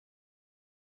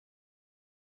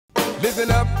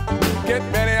Listen up, get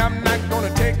ready, I'm not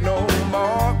gonna take no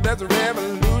more. There's a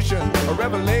revolution, a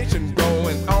revelation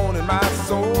going on in my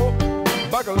soul.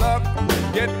 Buckle up,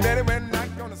 get ready, we're not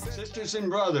gonna say... Sisters and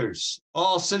brothers,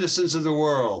 all citizens of the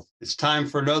world, it's time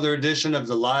for another edition of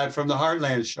the Live from the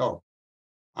Heartland show.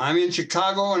 I'm in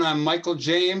Chicago and I'm Michael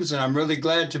James, and I'm really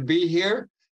glad to be here.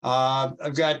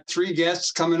 I've got three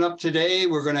guests coming up today.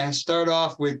 We're going to start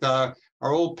off with our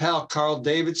old pal, Carl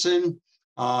Davidson.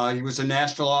 He was a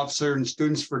national officer in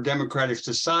Students for Democratic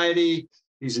Society.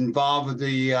 He's involved with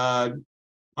the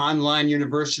online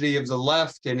University of the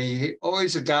Left, and he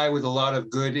always a guy with a lot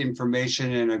of good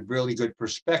information and a really good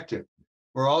perspective.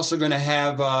 We're also going to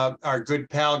have our good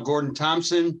pal, Gordon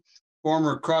Thompson,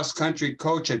 former cross-country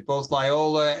coach at both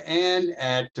Loyola and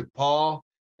at DePaul.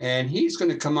 And he's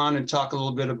going to come on and talk a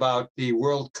little bit about the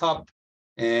World Cup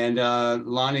and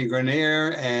Lonnie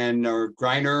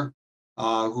Greiner,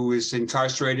 who is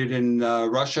incarcerated in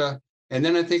Russia. And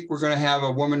then I think we're going to have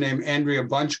a woman named Andrea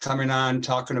Bunch coming on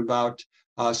talking about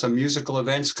some musical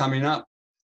events coming up.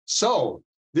 So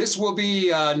this will be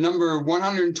number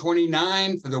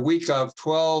 129 for the week of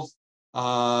the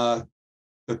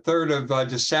 3rd of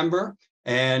December.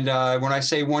 And when I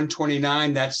say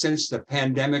 129, that's since the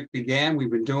pandemic began. We've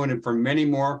been doing it for many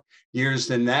more years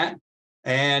than that.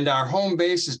 And our home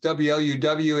base is WLUW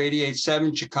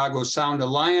 88.7 Chicago Sound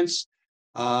Alliance.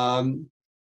 One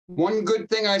good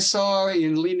thing I saw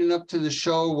in leading up to the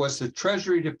show was the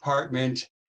Treasury Department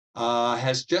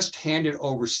has just handed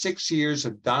over 6 years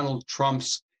of Donald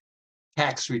Trump's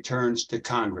tax returns to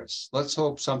Congress. Let's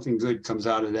hope something good comes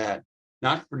out of that.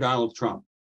 Not for Donald Trump.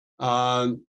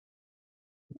 On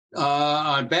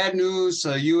bad news,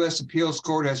 the U.S. Appeals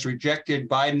Court has rejected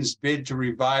Biden's bid to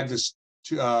revive the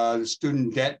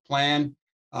student debt plan.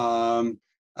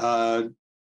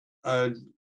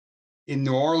 In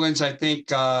New Orleans, I think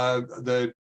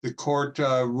the court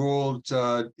ruled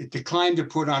it declined to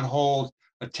put on hold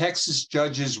a Texas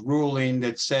judge's ruling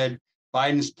that said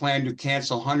Biden's plan to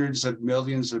cancel hundreds of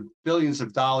millions of billions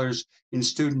of dollars in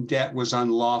student debt was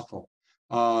unlawful.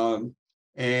 And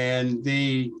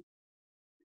the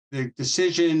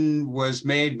decision was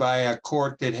made by a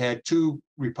court that had 2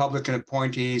 Republican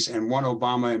appointees and 1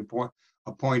 Obama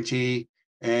appointee.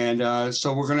 And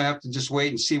so we're going to have to just wait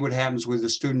and see what happens with the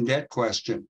student debt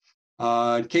question.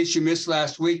 In case you missed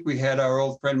last week, we had our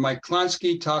old friend Mike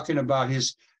Klonsky talking about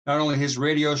not only his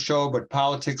radio show, but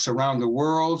politics around the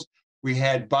world. We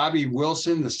had Bobby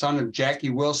Wilson, the son of Jackie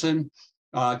Wilson,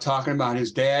 talking about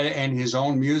his dad and his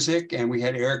own music. And we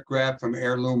had Eric Graff from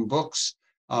Heirloom Books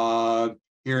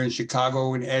here in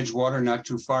Chicago in Edgewater, not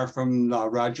too far from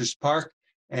Rogers Park.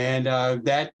 And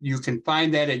that you can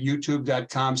find that at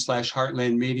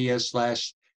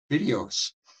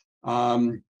youtube.com/heartlandmedia/videos.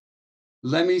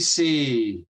 Let me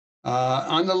see.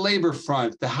 On the labor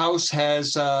front, the House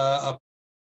has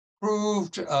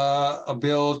approved a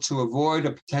bill to avoid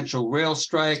a potential rail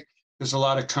strike. There's a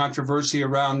lot of controversy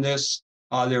around this.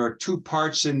 There are 2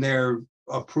 parts in their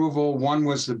approval. One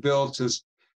was the bill to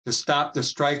stop the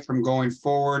strike from going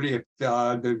forward if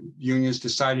the unions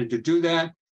decided to do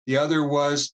that. The other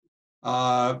was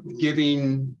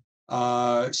giving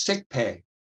sick pay.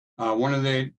 One of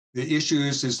the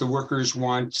issues is the workers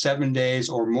want 7 days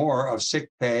or more of sick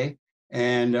pay.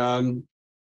 And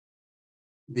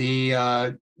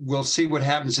we'll see what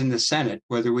happens in the Senate,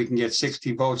 whether we can get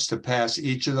 60 votes to pass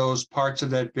each of those parts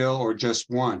of that bill or just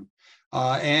one.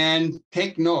 And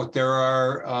take note, there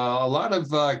are a lot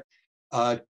of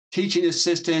teaching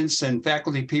assistants and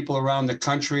faculty people around the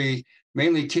country,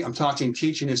 mainly I'm talking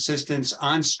teaching assistants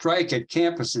on strike at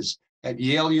campuses at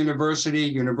Yale University,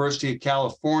 University of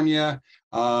California.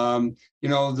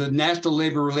 The National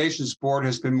Labor Relations Board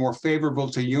has been more favorable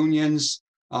to unions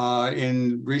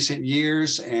in recent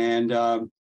years, and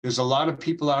there's a lot of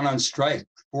people out on strike.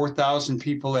 4,000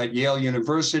 people at Yale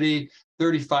University,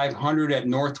 3,500 at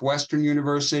Northwestern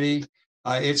University.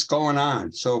 It's going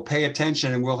on, so pay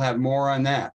attention, and we'll have more on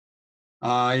that.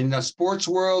 In the sports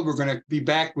world, we're going to be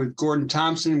back with Gordon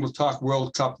Thompson. We'll talk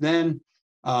World Cup then.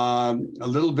 A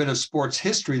little bit of sports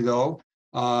history, though.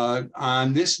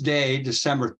 On this day,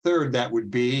 December 3rd, that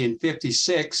would be, in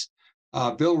 1956,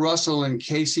 Bill Russell and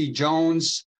Casey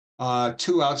Jones,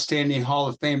 2 outstanding Hall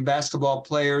of Fame basketball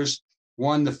players,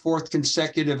 won the 4th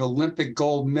consecutive Olympic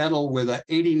gold medal with an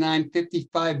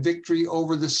 89-55 victory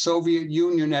over the Soviet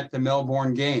Union at the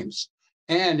Melbourne Games.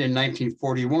 And in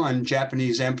 1941,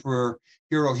 Japanese Emperor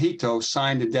Hirohito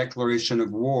signed a declaration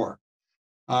of war.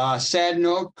 Sad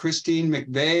note, Christine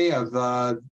McVeigh of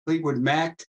Fleetwood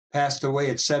Mac passed away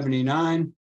at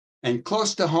 79. And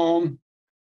close to home,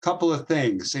 couple of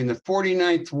things. In the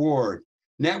 49th Ward,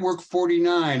 Network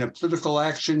 49, a political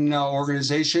action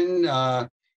organization,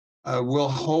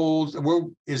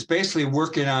 is basically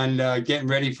working on getting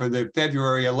ready for the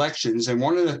February elections. And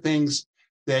one of the things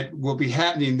that will be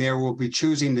happening there will be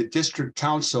choosing the district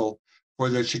council for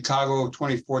the Chicago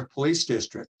 24th Police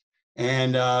District.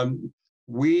 And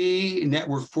we,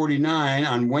 Network 49,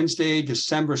 on Wednesday,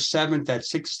 December 7th at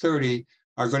 6:30,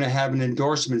 are going to have an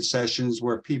endorsement sessions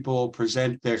where people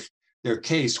present their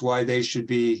case, why they should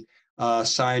be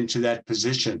assigned to that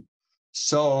position.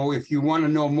 So if you want to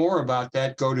know more about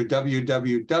that, go to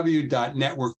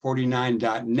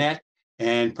www.network49.net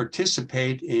and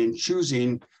participate in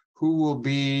choosing who will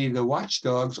be the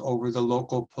watchdogs over the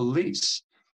local police.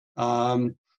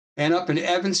 And up in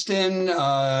Evanston,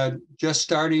 just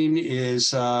starting is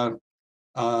Daniel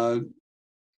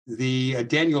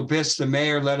Biss, the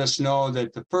mayor, let us know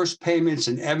that the first payments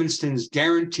in Evanston's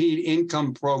guaranteed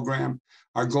income program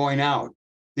are going out.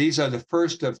 These are the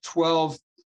first of 12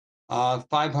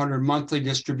 500 monthly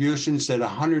distributions that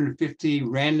 150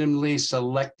 randomly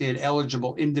selected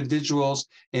eligible individuals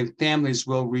and families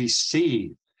will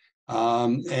receive.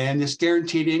 And this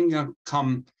guaranteed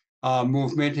income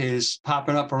movement is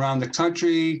popping up around the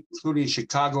country, including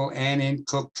Chicago and in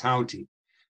Cook County.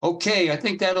 Okay, I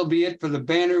think that'll be it for the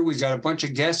banner. We got a bunch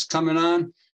of guests coming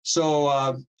on.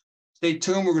 So stay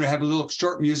tuned. We're going to have a little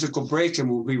short musical break, and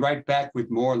we'll be right back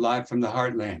with more Live from the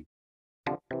Heartland.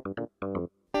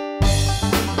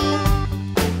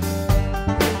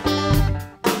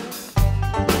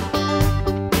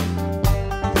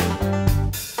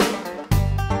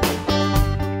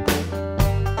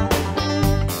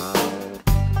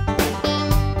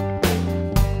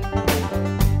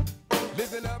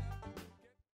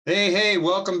 Hey,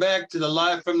 welcome back to the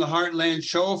Live from the Heartland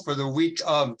show for the week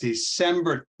of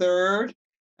December 3rd.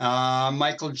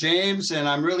 Michael James, and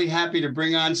I'm really happy to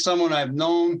bring on someone I've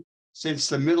known since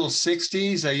the middle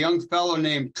 60s, a young fellow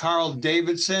named Carl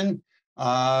Davidson,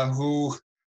 who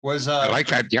was... I like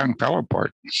that young fellow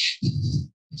part.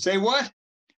 Say what?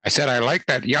 I said, I like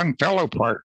that young fellow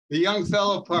part. The young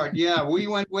fellow part, yeah. We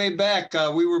went way back.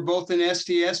 We were both in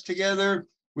STS together.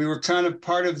 We were kind of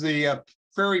part of the...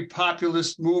 Prairie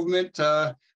populist movement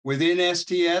within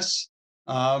STS.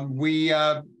 You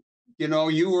were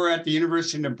at the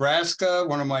University of Nebraska,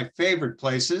 one of my favorite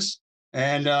places.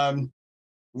 And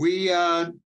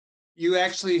you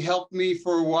actually helped me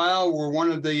for a while. We're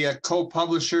one of the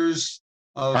co-publishers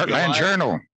of Heartland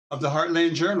Journal. Of the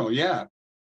Heartland Journal, yeah.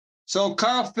 So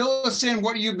Carl, fill us in.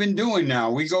 What have you been doing now?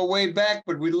 We go way back,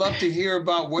 but we'd love to hear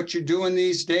about what you're doing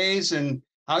these days and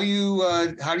how do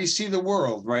you see the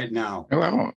world right now?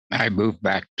 Well, I moved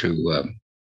back to,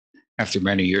 after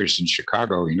many years in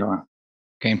Chicago,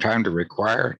 came time to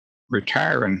retire,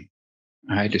 and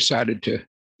I decided to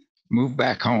move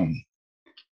back home.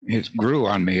 It grew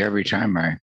on me every time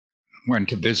I went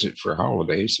to visit for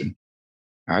holidays, and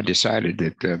I decided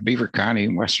that Beaver County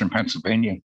in western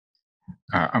Pennsylvania,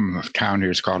 a town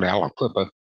here is called Aliquippa,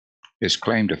 is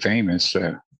claim to fame as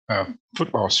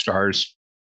football stars.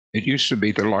 It used to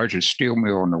be the largest steel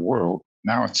mill in the world.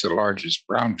 Now it's the largest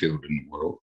brownfield in the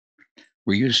world.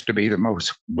 We used to be the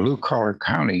most blue-collar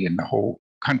county in the whole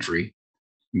country.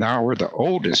 Now we're the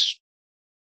oldest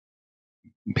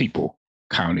people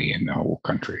county in the whole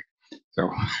country.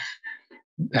 So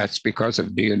that's because of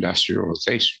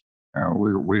deindustrialization.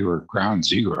 We were ground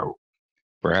zero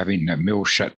for having the mill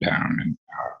shut down and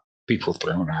people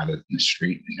thrown out of the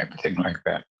street and everything like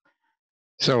that.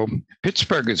 So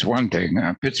Pittsburgh is one thing.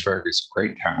 Pittsburgh is a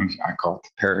great town. I call it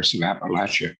the Paris of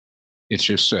Appalachia. It's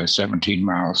just 17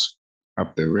 miles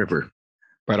up the river.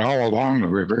 But all along the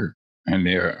river and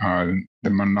the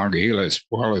Monongahela, as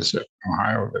well as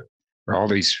Ohio, there are all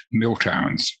these mill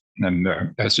towns. And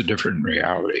that's a different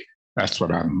reality. That's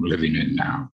what I'm living in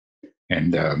now.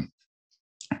 And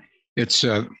it's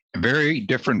a very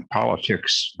different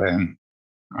politics than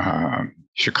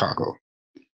Chicago.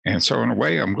 And so in a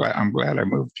way, I'm glad I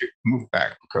moved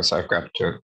back because I've got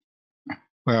to,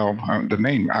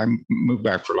 I moved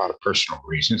back for a lot of personal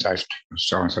reasons. I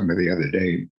saw somebody the other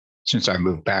day, since I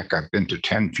moved back, I've been to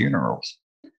 10 funerals,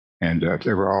 and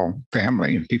they were all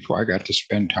family and people I got to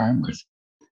spend time with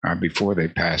before they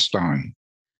passed on.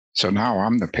 So now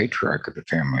I'm the patriarch of the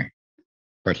family.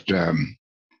 But in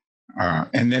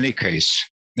any case,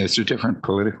 it's a different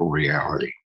political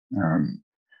reality.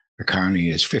 The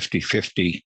county is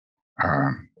 50-50.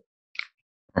 Or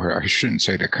I shouldn't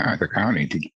say the county,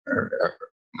 the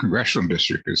congressional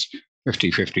district is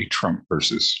 50-50 Trump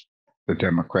versus the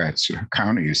Democrats. The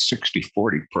county is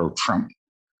 60-40 pro-Trump,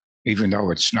 even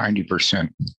though it's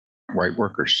 90% white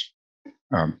workers.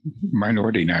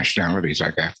 minority nationalities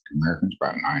like African Americans,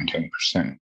 about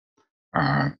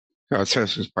 9-10%. So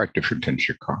it's quite different in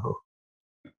Chicago.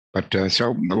 But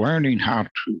so learning how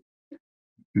to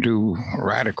do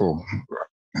radical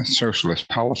socialist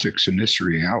politics in this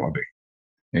reality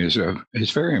is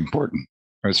very important.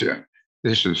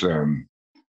 This is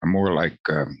more like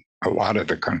a lot of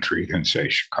the country than, say,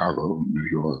 Chicago, New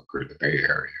York, or the Bay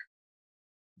Area.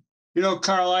 You know,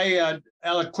 Carl,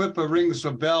 Aliquippa rings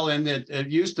a bell, and it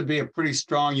used to be a pretty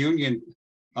strong union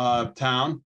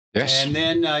town. Yes. And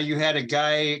then you had a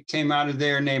guy came out of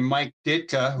there named Mike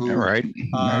Ditka, who right.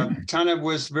 Kind of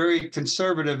was very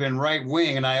conservative and right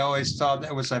wing. And I always thought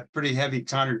that was a pretty heavy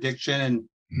contradiction, and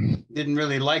didn't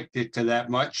really like Ditka that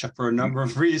much for a number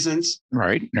of reasons.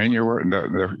 Right. And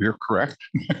you're correct.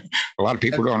 A lot of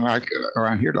people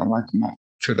around here don't like him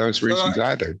for those reasons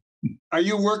either. Are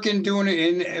you doing it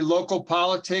in local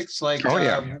politics, like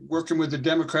working with the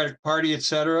Democratic Party, et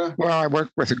cetera? Well, I work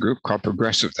with a group called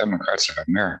Progressive Democrats of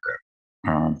America,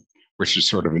 which is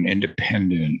sort of an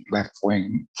independent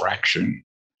left-wing fraction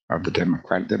of the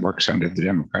Democrat that works under the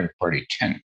Democratic Party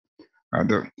tent.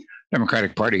 The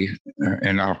Democratic Party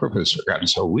in Aliquippa has gotten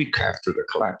so weak after the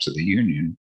collapse of the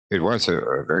Union. It was a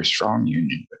very strong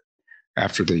union. But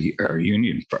after the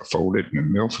union folded and the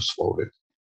mill was folded,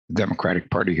 the Democratic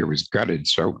Party here was gutted.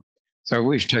 So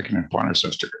we've taken it upon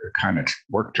ourselves to kind of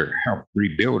work to help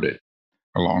rebuild it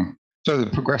along. So the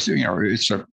progressive,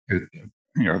 the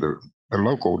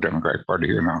local Democratic Party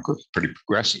here in Aliquippa is pretty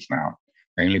progressive now,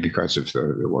 mainly because of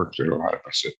the work that a lot of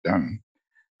us have done.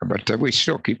 But we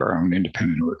still keep our own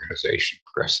independent organization,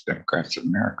 Progressive Democrats of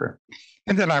America.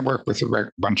 And then I work with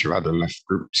a bunch of other left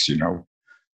groups,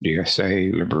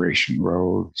 DSA, Liberation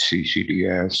Road,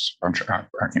 CCDS,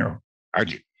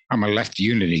 I'm a left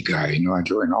unity guy. I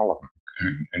join all of them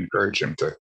and encourage them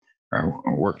to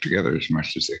work together as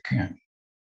much as they can.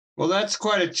 Well, that's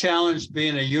quite a challenge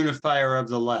being a unifier of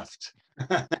the left,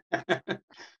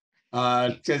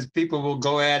 because people will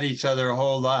go at each other a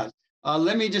whole lot.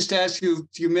 Let me just ask you,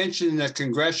 you mentioned the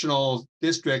congressional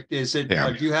district. Is it,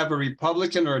 do you have a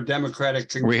Republican or a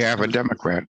Democratic? We have a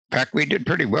Democrat. In fact, we did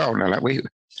pretty well. We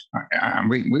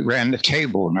ran the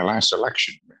table in the last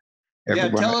election.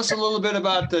 Tell us a little bit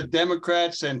about the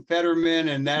Democrats and Fetterman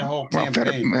and that whole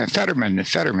campaign. Fetterman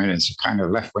is a kind of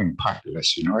left-wing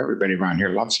populist. Everybody around here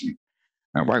loves him.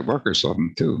 White workers love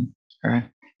him too.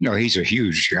 He's a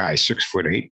huge guy,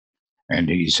 6'8", and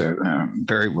he's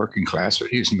very working class.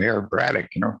 He's Mayor Braddock,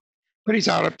 but he's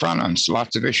out up front on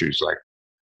lots of issues. Like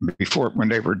before, when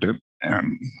they were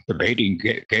debating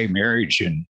gay marriage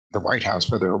in the White House,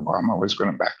 whether Obama was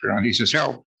going to back it on, he says,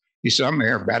 "No." He said, "I'm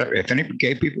Mayor Braddock. If any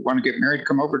gay people want to get married,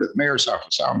 come over to the mayor's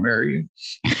office. I'll marry you."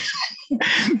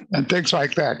 And things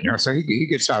like that. So he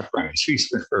gets out front.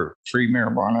 He's for free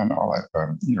marijuana and all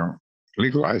that,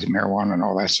 legalizing marijuana and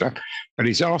all that stuff. But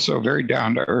he's also very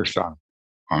down to earth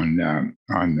on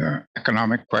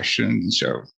economic questions,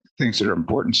 things that are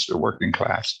important to the working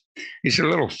class. He's a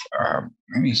little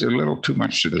too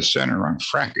much to the center on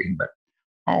fracking, but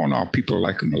all in all, people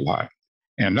like him a lot.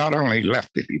 And not only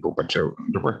lefty people, but the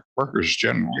workers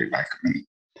generally like him.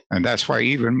 And that's why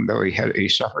even though he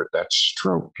suffered that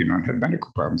stroke, and had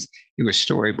medical problems, he was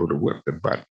still able to whip the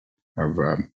butt of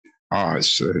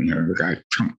Oz, the guy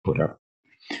Trump put up.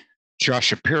 Josh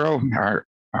Shapiro, our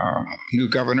new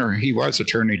governor, he was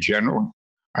Attorney General.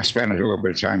 I spent a little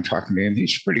bit of time talking to him.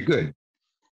 He's pretty good.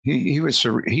 As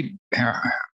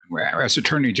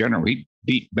Attorney General, he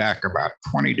beat back about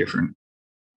 20 different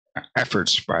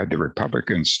efforts by the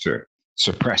Republicans to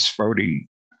suppress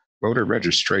voter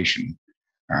registration.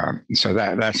 So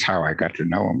that's how I got to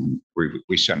know him.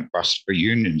 We sent the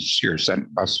unions here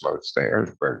sent busloads to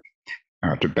Harrisburg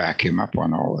to back him up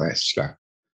on all that stuff.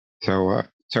 So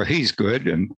he's good.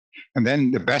 And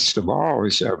then the best of all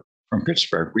is from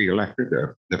Pittsburgh, we elected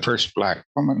the first Black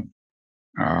woman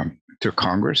to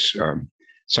Congress.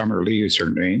 Summer Lee is her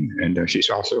name, and she's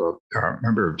also a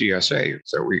member of DSA.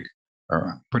 So we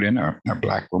put in a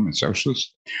Black woman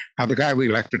socialist. Now, the guy we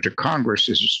elected to Congress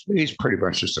he's pretty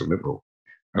much just a liberal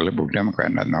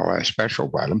Democrat, nothing all that special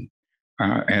about him.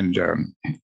 And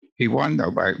he won,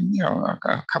 though, by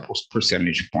a couple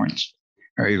percentage points.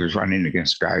 He was running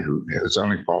against a guy who his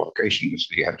only qualification was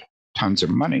he had tons of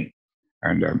money.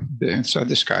 And so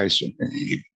this guy,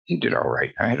 he did all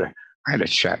right. I had a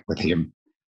chat with him,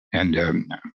 and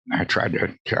I tried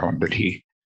to tell him that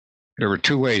there were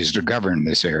two ways to govern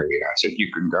this area. I said,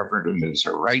 you can govern it as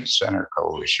a right-center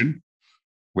coalition,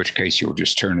 which case you'll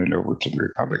just turn it over to the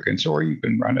Republicans, or you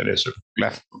can run it as a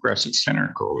left progressive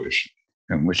center coalition,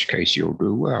 in which case you'll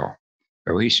do well.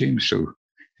 So he seems to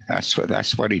That's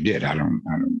what he did. I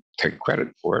don't take credit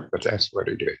for it, but that's what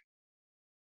he did.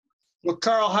 Well,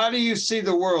 Carl, how do you see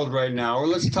the world right now? Or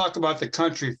let's talk about the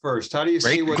country first. How do you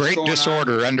see what's great going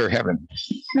disorder on? under heaven?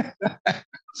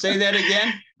 Say that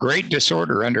again. Great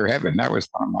disorder under heaven. That was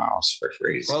one of Miles'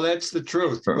 phrase. Well, that's the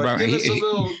truth. But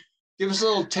give us a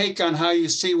little take on how you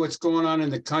see what's going on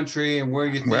in the country and where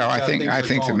you think. Well, I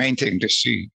think the main thing to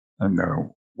see in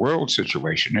the world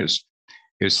situation is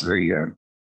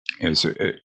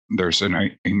there's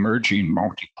an emerging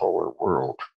multipolar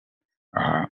world.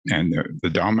 And the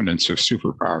dominance of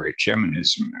superpower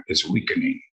hegemonism is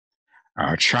weakening.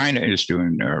 China is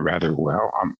doing rather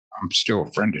well. I'm still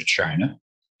a friend of China,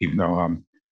 even though I'm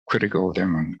critical of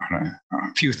them on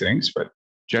a few things. But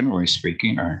generally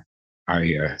speaking,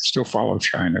 I still follow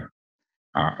China.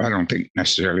 I don't think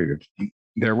necessarily that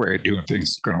their way of doing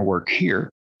things is going to work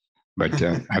here, but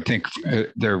I think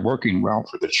they're working well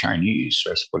for the Chinese.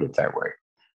 Let's put it that way.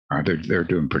 They're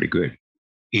doing pretty good.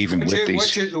 Even with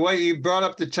these, well, you brought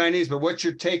up the Chinese, but what's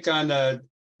your take on the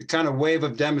kind of wave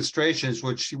of demonstrations,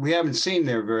 which we haven't seen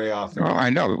there very often? Well, I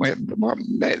know. Well,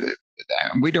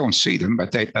 we don't see them,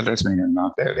 but that doesn't mean they're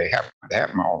not there. They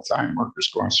happen all the time. Workers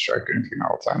go on strike and everything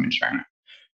all the time in China.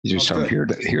 You just don't hear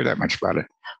that much about it.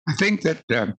 I think that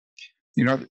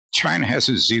China has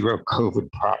a zero COVID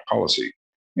policy.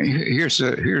 Here's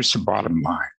the bottom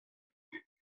line.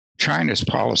 China's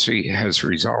policy has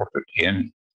resulted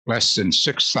in less than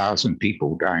 6,000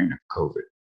 people dying of COVID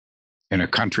in a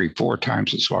country 4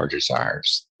 times as large as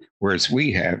ours, whereas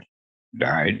we have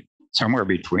died somewhere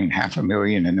between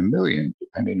 500,000 and 1 million,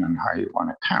 depending on how you want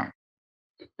to count.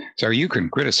 So you can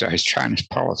criticize China's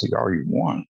policy all you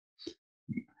want,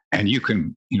 and you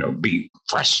can, be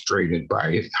frustrated by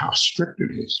it, how strict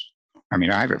it is. I mean,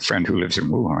 I have a friend who lives in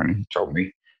Wuhan. He told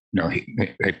me,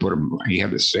 they put him. He had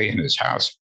to stay in his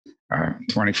house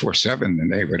 24/7, and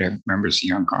they would have members of the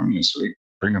Young Communist League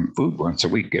bring them food once a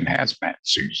week in hazmat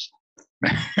suits.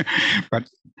 But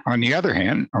on the other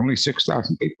hand, only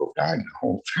 6,000 people died in the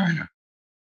whole China.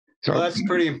 So that's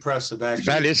pretty impressive, actually.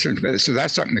 That is, so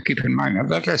that's something to keep in mind. Now,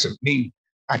 that doesn't mean,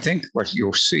 I think what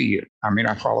you'll see,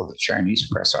 I follow the Chinese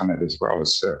press on it as well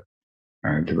as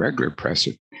the regular press.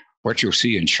 What you'll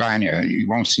see in China, you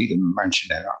won't see them mention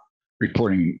that,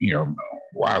 reporting,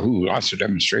 wahoo, lots of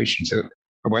demonstrations.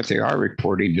 What they are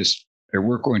reporting is that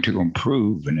we're going to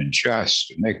improve and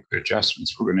adjust and make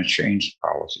adjustments. We're going to change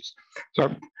policies.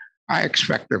 So I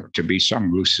expect there to be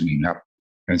some loosening up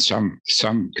and some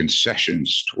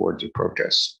concessions towards the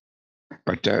protests.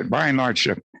 But by and large,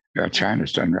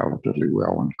 China's done relatively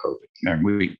well on COVID, and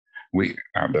we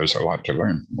there's a lot to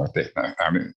learn from what they.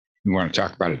 We want to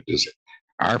talk about it.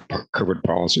 Our COVID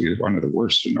policy is one of the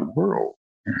worst in the world,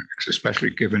 especially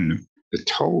given the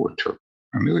toll it took.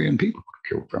 1 million people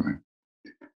killed from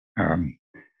it.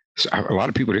 So a lot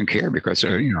of people didn't care because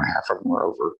half of them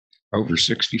were over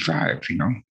 65.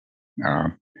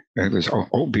 There was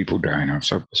old people dying off.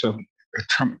 So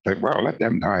Trump said, well, let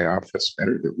them die off. It's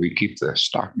better that we keep the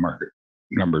stock market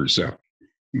numbers up.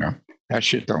 That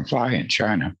shit don't fly in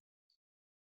China.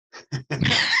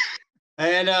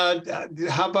 And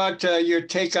how about your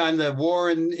take on the war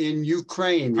in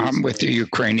Ukraine? I'm with the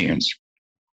Ukrainians.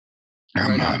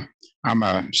 I'm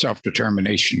a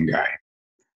self-determination guy.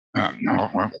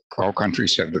 All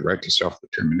countries have the right to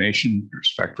self-determination,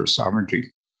 respect for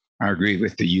sovereignty. I agree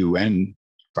with the UN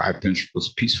 5 principles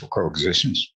of peaceful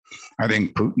coexistence. I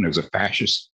think Putin is a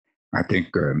fascist. I think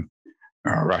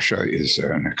Russia is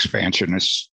an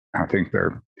expansionist. I think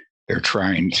they're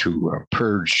trying to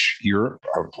purge Europe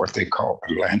of what they call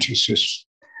Atlanticists.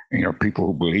 People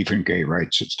who believe in gay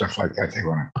rights and stuff like that. They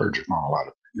want to purge them all out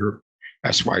of Europe.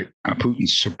 That's why Putin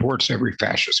supports every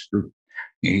fascist group.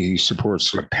 He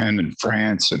supports Le Pen in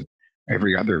France and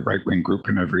every other right-wing group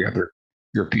in every other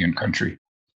European country,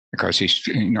 because he's,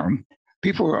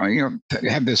 people,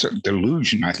 have this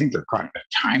delusion. I think they're caught in a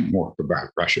time warp about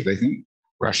Russia. They think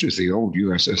Russia's the old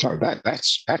USSR.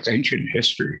 That's ancient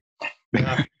history.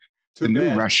 Yeah, the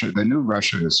new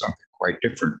Russia is something quite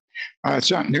different. It's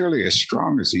not nearly as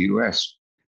strong as the U.S.,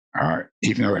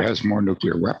 even though it has more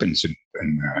nuclear weapons than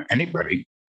anybody.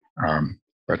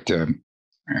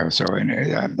 So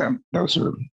those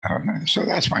are so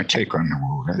that's my take on the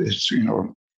world. It's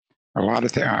a lot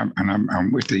of things, and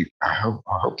I'm with the. I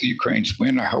hope the Ukrainians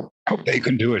win. I hope they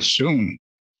can do it soon,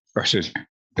 because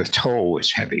the toll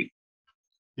is heavy.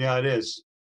 Yeah, it is.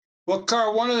 Well,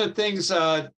 Carl, one of the things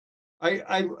I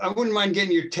wouldn't mind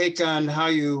getting your take on how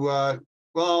you.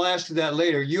 Well, I'll ask you that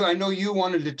later. I know you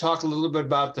wanted to talk a little bit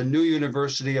about the new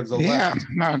University of the Left.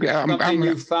 Yeah, something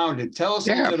you founded. Tell us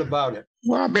a little bit about it.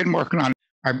 Well, I've been working on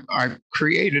I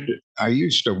created. I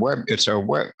used a web. It's a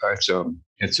web.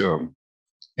 It's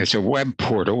a web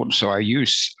portal. So I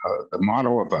use the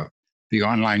model of the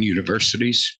online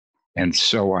universities, and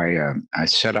so I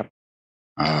set up.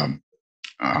 Um,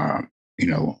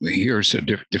 here's the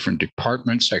different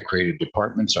departments. I created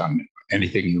departments on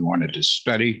anything you wanted to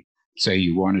study. Say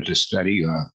you wanted to study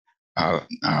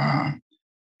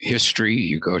history,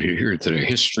 you go to the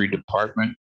history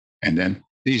department, and then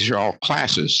these are all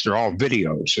classes. They're all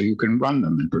videos, so you can run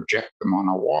them and project them on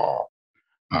a wall.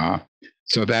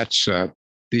 So that's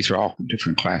these are all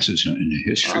different classes in the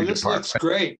history this department. looks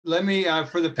great. Let me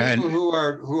for the people who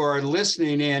are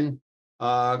listening in.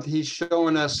 He's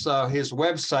showing us his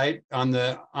website on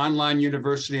the Online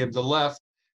University of the Left.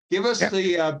 Give us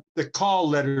the call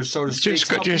letters, so to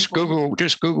speak. Just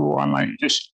Google online.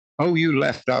 Just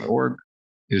ouleft.org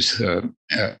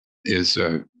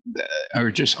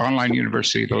or just Online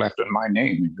University of the Left and my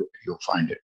name, and you'll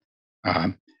find it.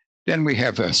 Then we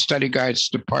have a study guides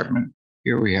department.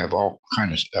 Here we have all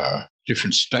kinds of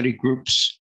different study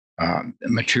groups,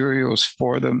 materials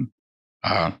for them.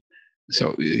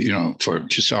 So, for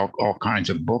just all kinds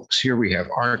of books. Here we have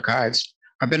archives.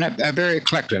 I've been very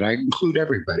eclectic. I include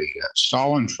everybody: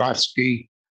 Stalin, Trotsky,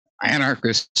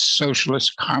 anarchist,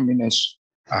 socialist, communist,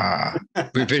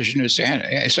 revisionist, and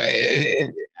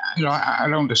I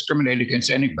don't discriminate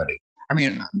against anybody. I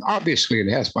mean, obviously,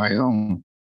 it has my own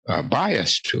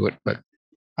bias to it, but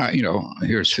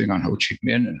here's a thing on Ho Chi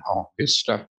Minh and all his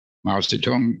stuff, Mao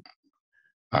Zedong.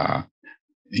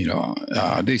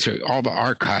 These are all the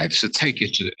archives that take you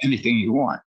to anything you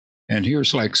want. And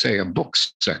here's, like, say, a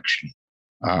books section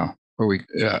where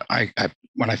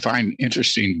when I find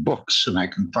interesting books and I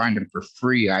can find them for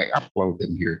free, I upload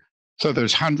them here. So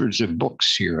there's hundreds of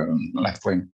books here on the left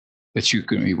wing that you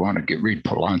want to read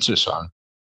Polancis on,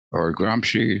 or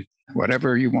Gramsci,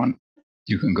 whatever you want.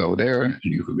 You can go there and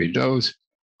you can read those.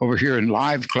 Over here in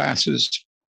live classes,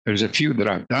 there's a few that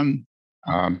I've done.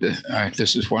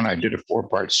 This is one I did a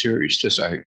 4-part series. This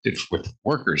I did with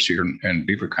workers here in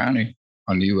Beaver County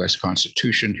on the U.S.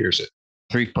 Constitution. Here's a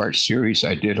 3-part series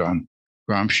I did on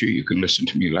Gramsci. You can listen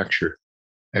to me lecture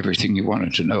everything you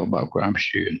wanted to know about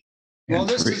Gramsci. Well,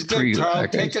 this is good, Carl.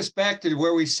 Take us back to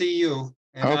where we see you.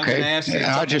 And okay.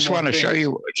 I just want to show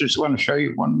you. Just want to show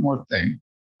you one more thing,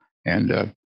 and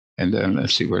then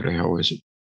let's see, where the hell is it?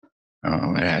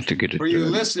 I had to get it. For you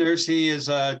listeners, he is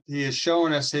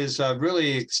showing us his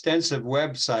really extensive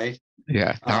website.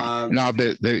 Yeah. Now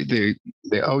the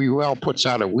OUL puts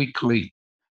out a weekly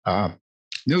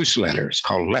newsletter. It's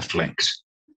called Left Links,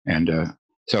 and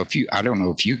so I don't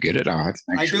know if you get it. I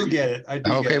do get it.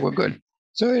 Okay, well, good.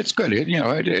 So it's good.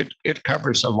 It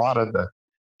covers a lot of the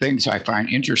things I find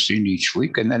interesting each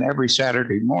week, and then every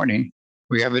Saturday morning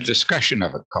we have a discussion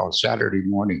of it called Saturday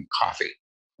Morning Coffee.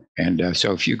 And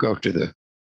so if you go to the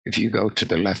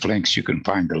Left Links, you can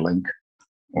find the link.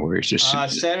 Or it's just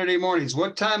Saturday mornings.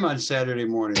 What time on Saturday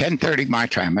morning? 10:30 my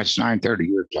time. That's 9:30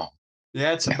 your time.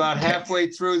 Yeah, it's about halfway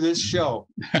through this show.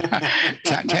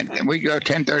 We go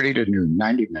 10:30 to noon,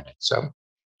 90 minutes. So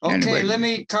okay,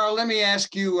 anyway. Carl, let me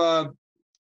ask you.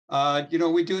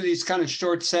 We do these kind of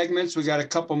short segments. We got a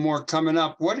couple more coming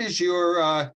up. What is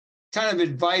your kind of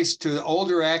advice to the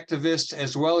older activists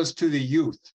as well as to the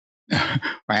youth?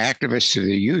 My activists to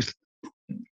the youth: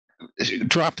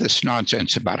 drop this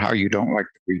nonsense about how you don't like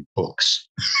to read books.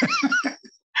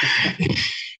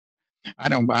 I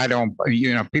don't,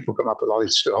 people come up with all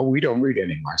these, we don't read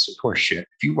anymore. I said, horse shit.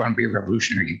 If you want to be a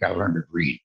revolutionary, you got to learn to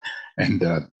read. And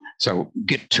so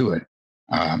get to it.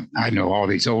 I know all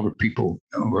these older people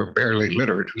who are barely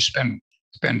literate who spend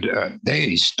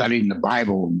days studying the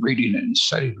Bible and reading it in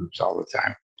study groups all the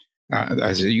time.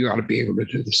 I said, you ought to be able to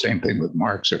do the same thing with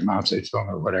Marx or Mao Zedong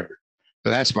or whatever.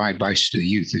 So that's my advice to the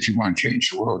youth. If you want to change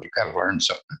the world, you got to learn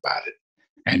something about it.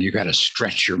 And you got to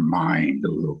stretch your mind a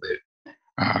little bit.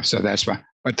 So that's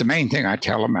but the main thing I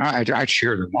tell them, I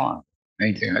cheer them on. The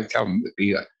main thing I tell them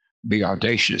to be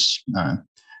audacious.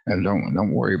 And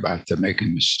don't worry about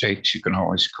making mistakes. You can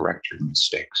always correct your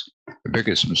mistakes. The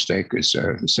biggest mistake is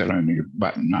to sit on your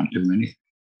butt and not do anything.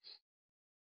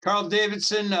 Carl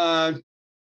Davidson,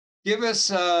 give us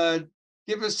a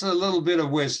little bit of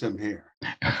wisdom here.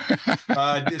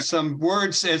 Some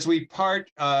words as we part.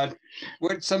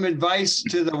 Some advice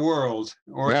to the world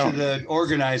or to the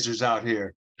organizers out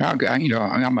here. I'm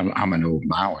an old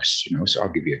Maoist, so I'll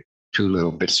give you 2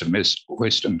 little bits of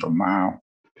wisdom from Mao.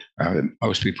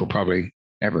 Most people probably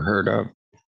never heard of.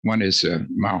 One is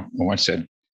Mao once said,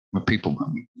 when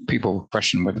people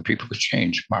question whether people could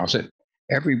change, Mao said,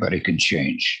 everybody can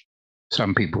change.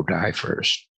 Some people die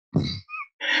first.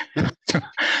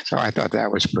 So I thought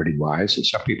that was pretty wise. And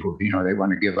some people, they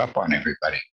want to give up on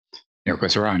everybody,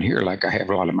 because around here, like I have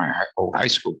a lot of my old high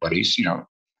school buddies,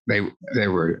 they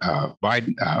were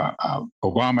Biden,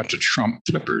 Obama to Trump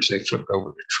flippers. They flipped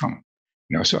over to Trump,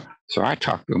 so I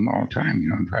talk to them all the time,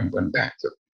 and try to win back. So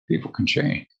people can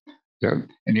change. So,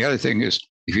 and the other thing is,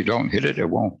 if you don't hit it, it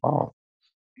won't fall.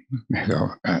 So,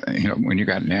 when you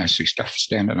got nasty stuff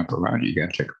standing up around you, you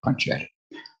got to take a punch at it.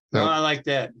 So, oh, I like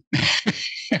that.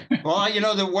 Well,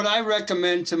 what I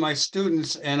recommend to my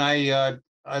students, and I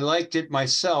liked it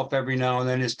myself every now and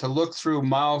then, is to look through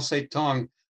Mao Zedong,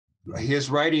 his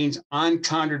writings on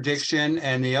contradiction,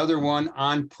 and the other one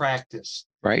on practice.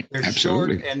 Right. They're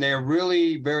absolutely. short, and they're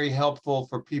really very helpful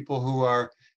for people who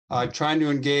are trying to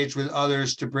engage with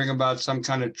others to bring about some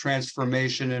kind of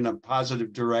transformation in a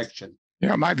positive direction.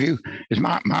 My view is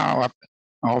Mao up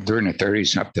all during the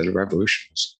 30s up to the revolution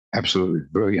was absolutely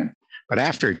brilliant. But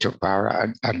after he took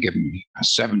power, I'd give him a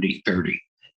 70-30.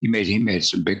 He made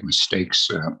some big mistakes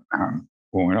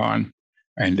going on,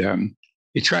 and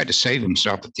he tried to save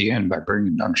himself at the end by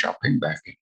bringing Deng Xiaoping back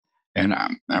in. And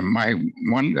my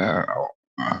one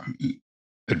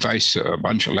advice to a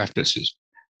bunch of leftists is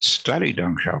study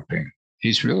Deng Xiaoping.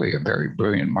 He's really a very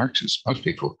brilliant Marxist. Most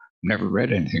people never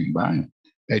read anything by him.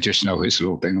 They just know his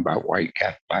little thing about white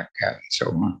cat, black cat, and so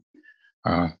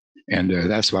on. And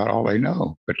that's about all they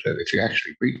know. But if you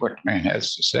actually read what the man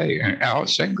has to say, and the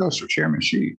same goes for Chairman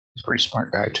Xi. He's a pretty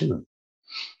smart guy, too.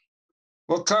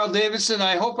 Well, Carl Davidson,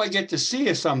 I hope I get to see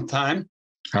you sometime.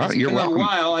 You're been welcome. A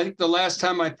while. I think the last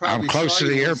time I probably I'm close to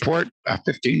the airport,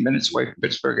 15 minutes away from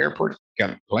Pittsburgh Airport.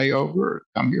 Got a layover.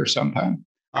 Come here sometime.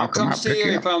 I'll come see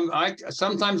you if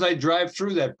sometimes I drive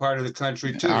through that part of the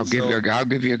country too. I'll give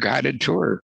you a guided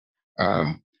tour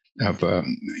of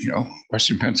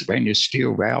Western Pennsylvania,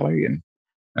 Steel Valley, and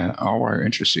all our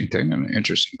interesting thing and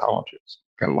interesting politics.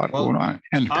 Got a lot going on,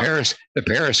 and the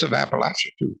Paris of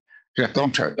Appalachia too. Jeff,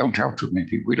 don't tell too many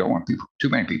people. We don't want too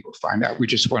many people to find out. We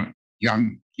just want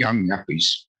young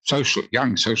yuppies,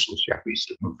 young socialist yuppies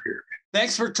to move here.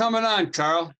 Thanks for coming on,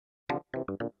 Carl.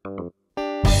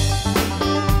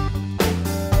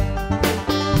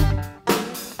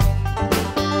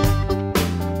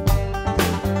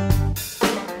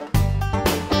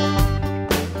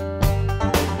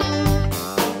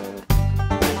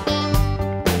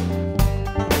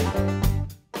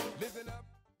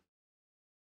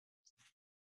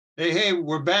 Hey,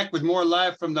 we're back with more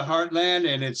Live from the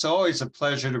Heartland, and it's always a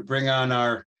pleasure to bring on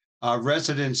our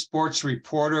resident sports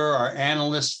reporter, our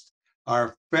analyst,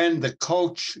 our friend, the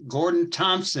coach, Gordon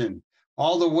Thompson,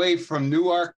 all the way from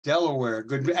Newark, Delaware.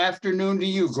 Good afternoon to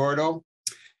you, Gordo.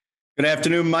 Good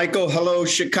afternoon, Michael. Hello,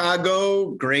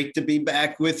 Chicago. Great to be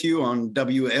back with you on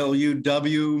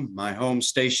WLUW, my home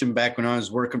station back when I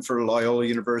was working for Loyola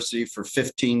University for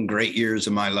 15 great years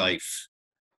of my life.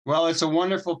 Well, it's a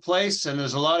wonderful place, and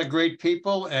there's a lot of great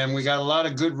people, and we got a lot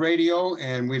of good radio,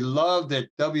 and we love that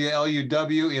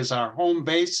WLUW is our home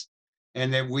base,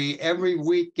 and that we every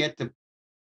week get to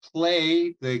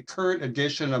play the current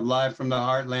edition of Live from the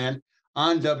Heartland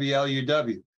on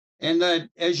WLUW. And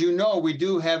as you know, we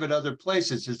do have it other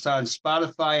places. It's on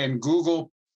Spotify and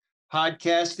Google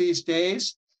Podcasts these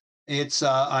days. It's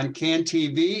on CAN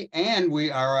TV, and we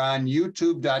are on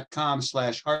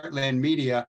youtube.com/Heartland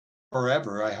Media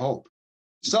forever, I hope.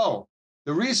 So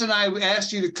the reason I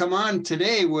asked you to come on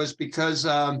today was because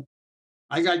I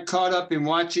got caught up in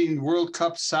watching World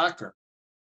Cup soccer.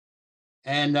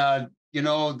 And,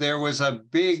 there was a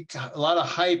lot of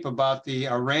hype about the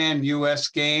Iran-US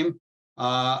game.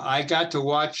 I got to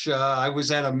watch, I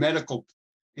was at a medical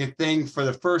thing for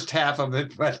the first half of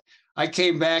it, but I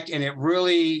came back and it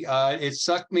really, it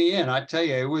sucked me in. I tell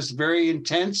you, it was very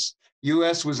intense.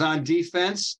 US was on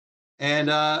defense.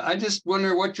 And I just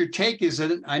wonder what your take is.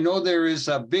 And I know there is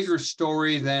a bigger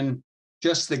story than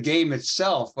just the game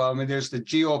itself. I mean, there's the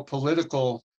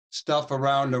geopolitical stuff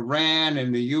around Iran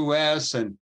and the U.S.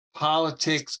 and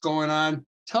politics going on.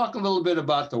 Talk a little bit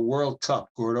about the World Cup,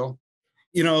 Gordo.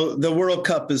 The World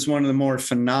Cup is one of the more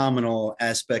phenomenal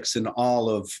aspects in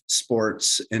all of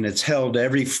sports, and it's held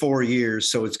every 4 years.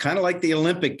 So it's kind of like the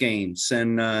Olympic Games.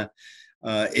 And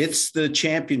it's the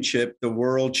championship, the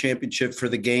world championship for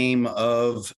the game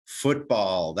of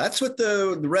football. That's what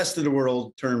the rest of the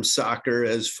world terms soccer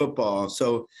as football.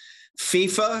 So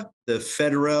FIFA, the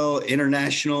Federal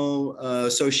International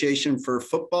Association for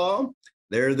Football,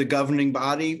 they're the governing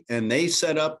body, and they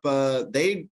set up,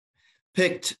 they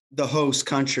picked the host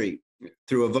country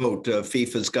through a vote,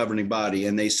 FIFA's governing body,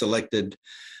 and they selected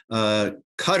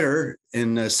Qatar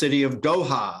in the city of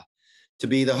Doha to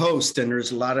be the host. And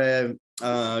there's a lot of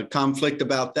conflict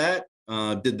about that.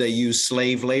 Did they use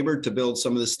slave labor to build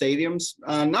some of the stadiums?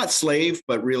 Not slave,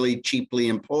 but really cheaply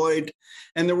employed.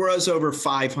 And there was over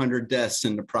 500 deaths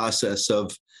in the process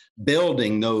of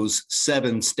building those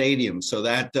 7 stadiums. So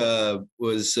that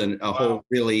was a whole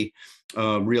really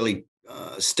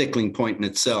stickling point in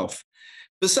itself.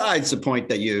 Besides the point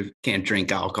that you can't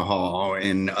drink alcohol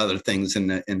and other things in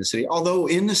the city. Although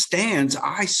in the stands,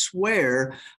 I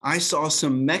swear I saw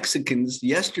some Mexicans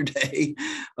yesterday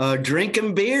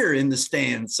drinking beer in the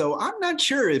stands. So I'm not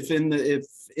sure if in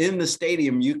the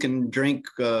stadium you can drink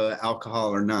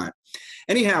alcohol or not.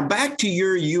 Anyhow, back to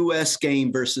your U.S.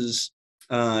 game versus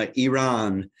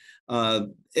Iran.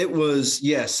 It was,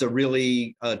 yes, a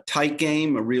really tight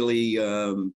game, a really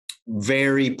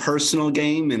very personal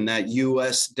game in that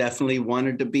U.S. definitely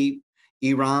wanted to beat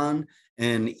Iran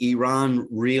and Iran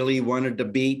really wanted to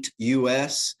beat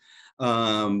U.S.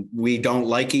 We don't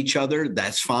like each other.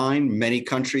 That's fine. Many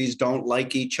countries don't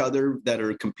like each other that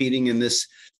are competing in this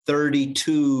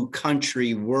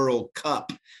 32-country World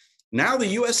Cup. Now the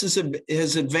U.S.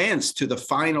 has advanced to the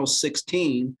final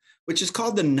 16, which is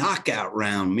called the knockout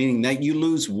round, meaning that you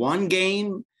lose one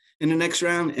game in the next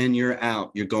round and you're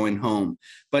out, you're going home.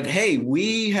 But hey,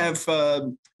 we have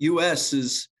U.S.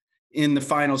 is in the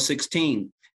final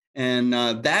 16. And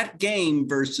that game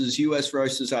versus U.S.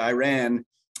 versus Iran,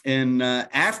 and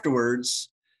afterwards,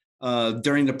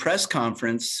 during the press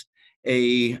conference,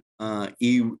 a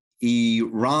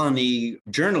Irani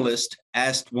journalist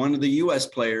asked one of the U.S.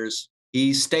 players,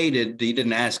 he stated, he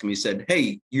didn't ask him, he said,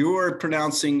 "Hey, you are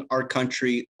pronouncing our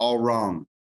country all wrong.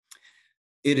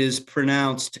 It is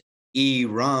pronounced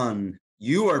Iran.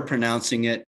 You are pronouncing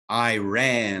it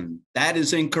Iran. That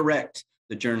is incorrect,"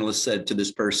 the journalist said to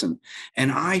this person.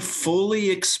 And I fully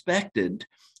expected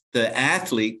the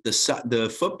athlete,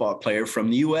 the football player from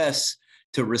the U.S.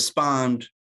 to respond,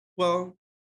 "Well,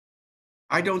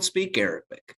 I don't speak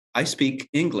Arabic. I speak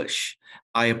English.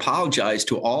 I apologize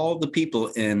to all the people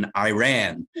in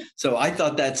Iran." So I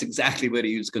thought that's exactly what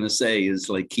he was going to say, is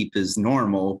like keep his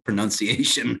normal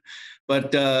pronunciation.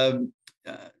 But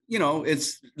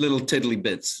it's little tiddly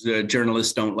bits.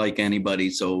 Journalists don't like anybody.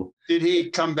 So did he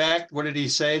come back? What did he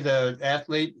say, the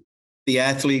athlete? The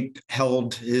athlete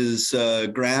held his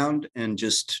ground and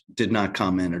just did not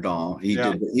comment at all. He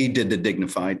did the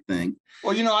dignified thing.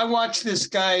 Well, I watched this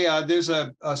guy. There's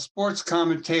a sports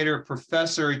commentator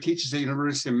professor. He teaches at the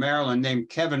University of Maryland named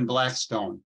Kevin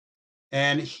Blackstone.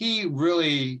 And he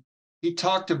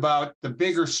talked about the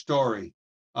bigger story,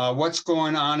 what's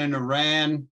going on in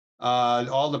Iran,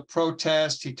 all the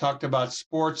protests. He talked about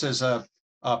sports as a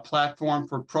platform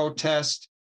for protest.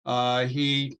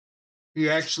 He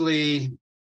actually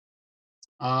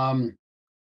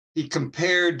he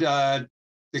compared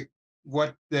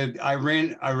what the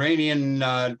Iranian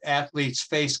athletes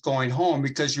face going home,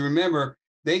 because you remember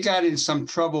they got in some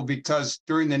trouble because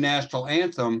during the national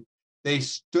anthem they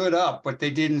stood up but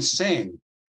they didn't sing,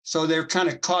 so they're kind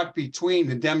of caught between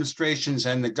the demonstrations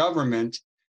and the government.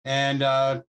 And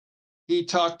he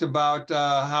talked about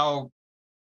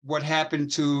what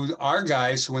happened to our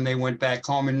guys when they went back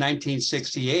home in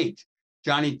 1968.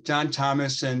 John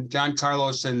Thomas and John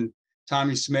Carlos and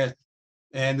Tommy Smith,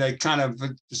 and the kind of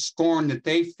scorn that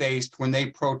they faced when they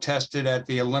protested at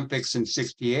the Olympics in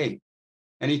 '68.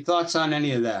 Any thoughts on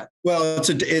any of that? Well,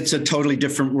 it's a totally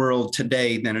different world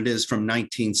today than it is from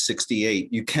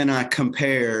 1968. You cannot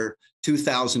compare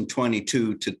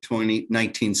 2022 to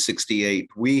 1968.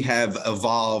 We have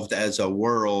evolved as a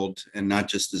world and not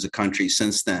just as a country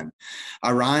since then.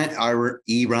 Iran,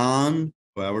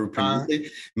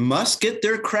 must get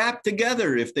their crap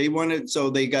together if they want it. So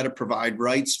they got to provide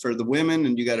rights for the women,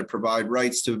 and you got to provide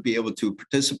rights to be able to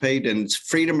participate, and it's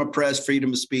freedom of press,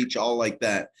 freedom of speech, all like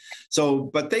that. So,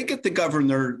 but they get to govern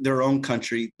their own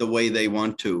country the way they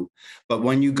want to. But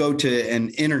when you go to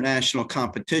an international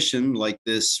competition like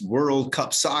this World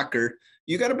Cup soccer,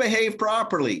 you got to behave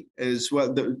properly as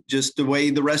well, just the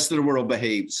way the rest of the world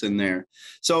behaves in there.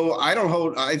 So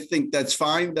I think that's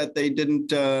fine that they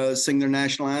didn't sing their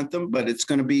national anthem, but it's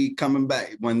going to be coming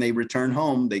back. When they return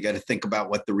home, they got to think about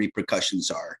what the repercussions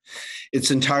are.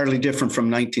 It's entirely different from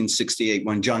 1968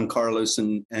 when John Carlos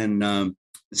and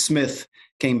Smith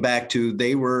came back to,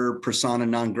 they were persona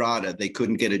non grata. They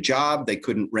couldn't get a job. They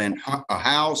couldn't rent a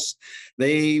house.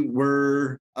 They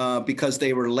were, because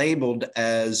they were labeled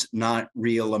as not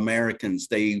real Americans.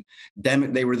 They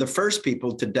were the first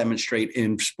people to demonstrate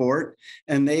in sport,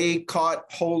 and they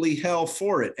caught holy hell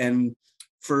for it. And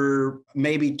for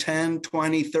maybe 10,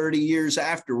 20, 30 years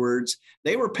afterwards,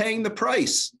 they were paying the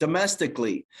price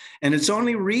domestically. And it's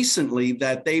only recently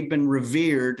that they've been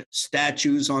revered,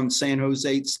 statues on San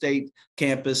Jose State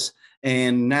campus,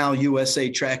 and now USA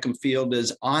Track and Field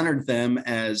has honored them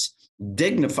as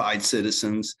dignified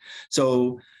citizens.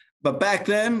 So, but back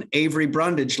then, Avery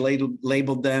Brundage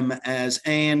labeled them as,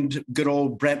 and good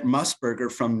old Brent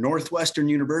Musburger from Northwestern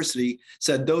University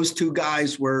said those two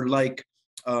guys were like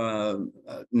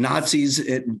Nazis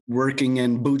working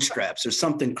in bootstraps or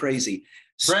something crazy.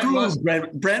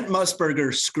 Brent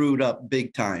Musburger screwed up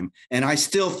big time. And I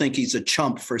still think he's a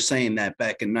chump for saying that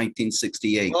back in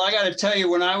 1968. Well, I got to tell you,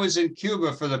 when I was in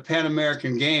Cuba for the Pan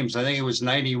American Games, I think it was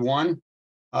 91,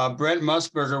 Brent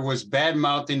Musburger was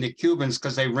bad-mouthing the Cubans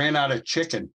because they ran out of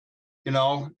chicken. You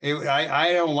know,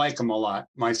 I don't like them a lot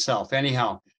myself.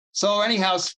 Anyhow,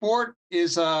 sport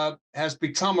has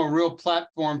become a real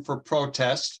platform for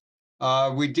protest.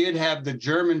 We did have the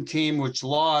German team, which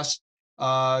lost,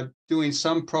 doing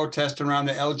some protest around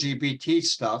the LGBT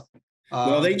stuff.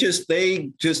 Well, they just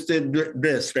did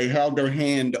this. They held their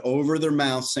hand over their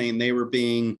mouth, saying they were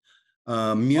being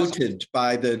muted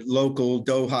by the local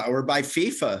Doha or by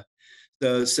FIFA.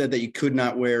 Said that you could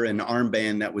not wear an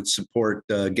armband that would support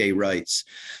gay rights.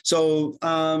 So,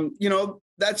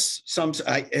 that's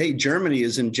hey, Germany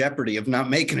is in jeopardy of not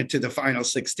making it to the final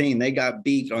 16. They got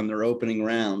beat on their opening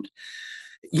round.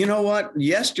 You know what?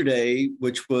 Yesterday,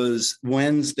 which was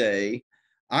Wednesday,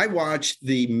 I watched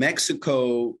the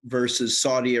Mexico versus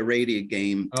Saudi Arabia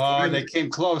game. Oh, they came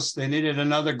close. They needed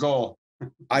another goal.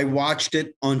 I watched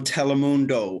it on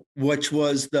Telemundo, which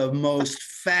was the most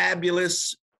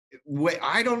fabulous way.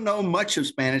 I don't know much of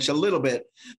Spanish, a little bit,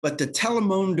 but the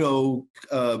Telemundo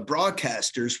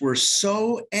broadcasters were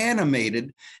so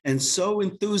animated and so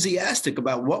enthusiastic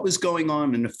about what was going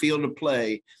on in the field of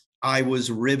play. I was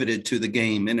riveted to the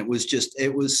game, and it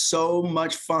was so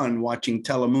much fun watching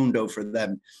Telemundo for that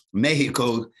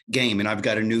Mexico game. And I've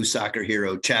got a new soccer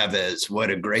hero, Chavez.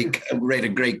 What a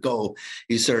great goal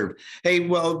he served. Hey,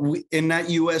 well, in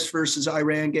that U.S. versus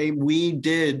Iran game, we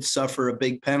did suffer a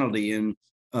big penalty, and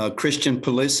Christian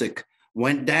Pulisic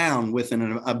went down with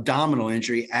an abdominal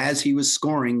injury as he was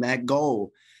scoring that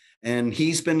goal. And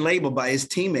he's been labeled by his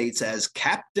teammates as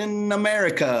Captain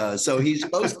America. So he's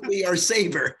supposed to be our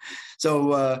savior.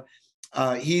 So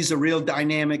he's a real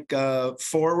dynamic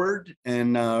forward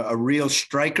and a real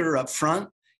striker up front.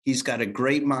 He's got a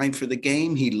great mind for the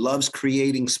game. He loves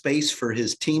creating space for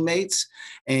his teammates.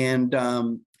 And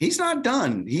he's not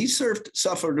done. He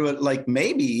suffered like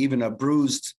maybe even a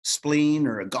bruised spleen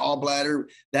or a gallbladder.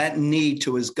 That knee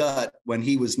to his gut when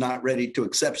he was not ready to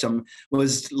accept some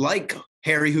was like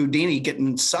Harry Houdini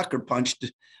getting sucker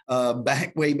punched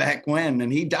way back when.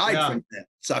 And he died from that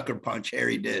sucker punch,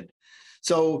 Harry did.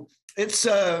 So it's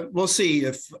we'll see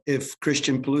if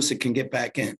Christian Pulisic can get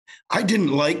back in. I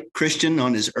didn't like Christian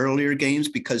on his earlier games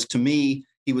because to me,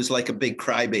 he was like a big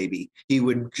crybaby. He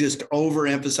would just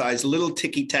overemphasize little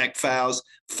ticky-tack fouls,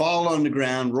 fall on the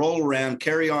ground, roll around,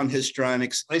 carry on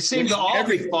histrionics. They seem to all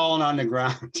be falling on the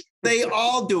ground. They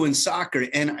all do in soccer,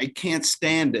 and I can't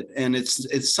stand it. And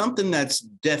it's something that's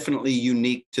definitely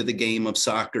unique to the game of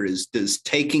soccer is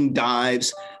taking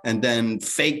dives and then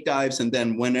fake dives, and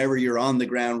then whenever you're on the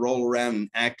ground, roll around and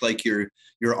act like you're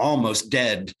almost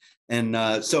dead. And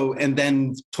and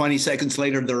then 20 seconds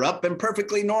later, they're up and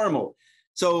perfectly normal.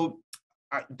 So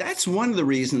that's one of the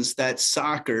reasons that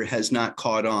soccer has not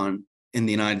caught on in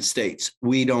the United States.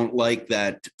 We don't like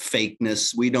that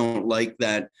fakeness. We don't like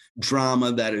that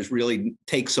drama that is really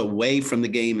takes away from the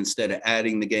game instead of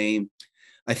adding the game.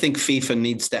 I think FIFA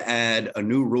needs to add a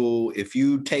new rule. If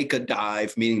you take a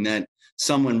dive, meaning that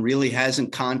someone really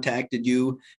hasn't contacted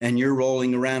you and you're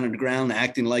rolling around on the ground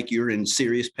acting like you're in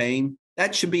serious pain,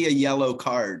 that should be a yellow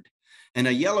card. And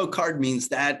a yellow card means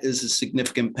that is a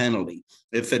significant penalty.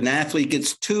 If an athlete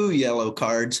gets 2 yellow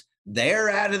cards, they're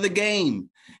out of the game,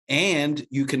 and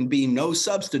you can be no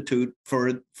substitute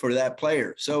for that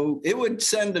player. So it would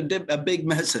send a big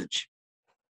message.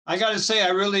 I got to say, I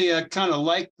really kind of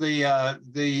like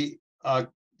the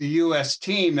U.S.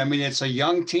 team. I mean, it's a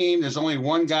young team. There's only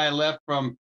one guy left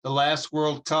from the last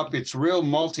World Cup. It's real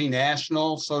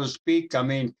multinational, so to speak. I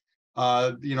mean,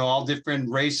 all different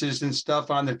races and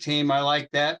stuff on the team. I like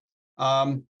that.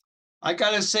 I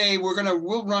got to say,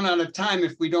 we'll run out of time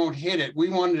if we don't hit it. We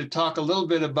wanted to talk a little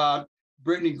bit about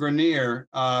Brittany Grenier.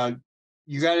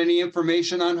 You got any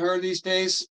information on her these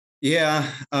days? Yeah,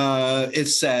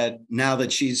 it's sad now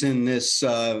that she's in this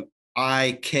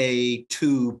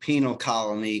IK2 penal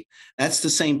colony. That's the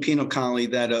same penal colony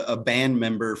that a band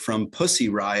member from Pussy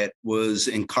Riot was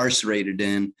incarcerated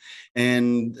in.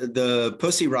 And the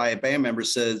Pussy Riot band member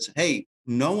says, hey,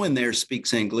 no one there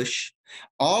speaks English.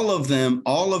 All of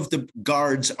the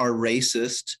guards are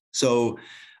racist. So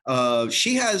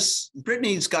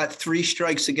Brittany's got 3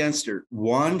 strikes against her.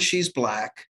 1, she's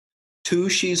Black. 2,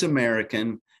 she's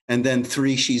American. And then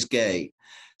 3, she's gay.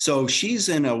 So she's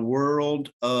in a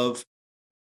world of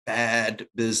bad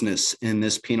business in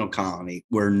this penal colony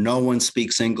where no one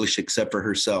speaks English except for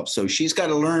herself. So she's got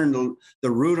to learn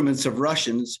the rudiments of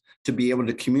Russians to be able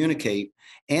to communicate.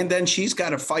 And then she's got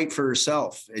to fight for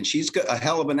herself. And she's a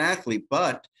hell of an athlete,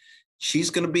 but she's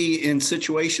going to be in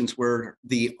situations where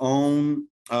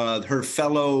her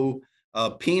fellow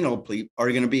penal are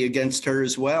going to be against her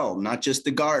as well. Not just the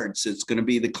guards. It's going to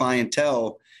be the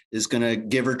clientele is going to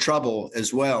give her trouble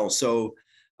as well. So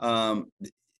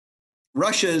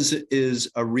Russia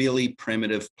is a really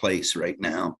primitive place right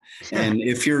now. And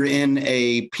if you're in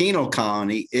a penal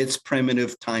colony, it's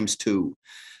primitive times 2.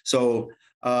 So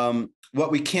what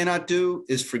we cannot do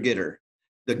is forget her.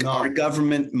 Our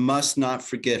government must not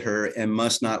forget her and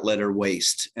must not let her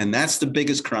waste. And that's the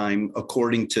biggest crime,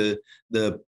 according to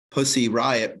the Pussy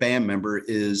Riot band member,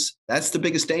 that's the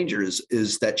biggest danger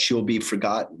is that she'll be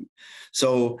forgotten.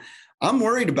 So I'm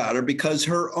worried about her because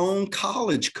her own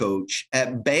college coach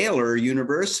at Baylor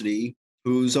University,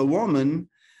 who's a woman,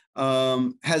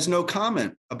 has no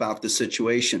comment about the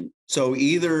situation. So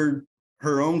either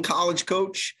her own college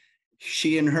coach,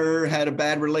 she and her had a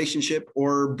bad relationship,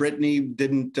 or Brittany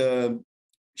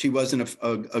she wasn't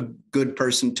a good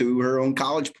person to her own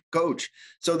college coach.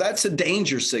 So that's a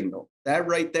danger signal. That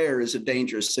right there is a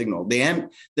dangerous signal. The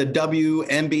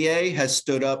WNBA has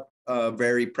stood up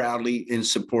very proudly in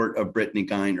support of Brittany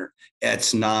Griner.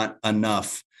 It's not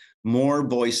enough. More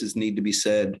voices need to be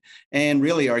said. And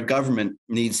really, our government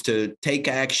needs to take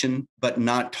action, but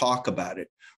not talk about it.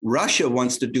 Russia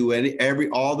wants to do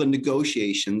all the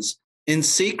negotiations in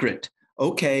secret.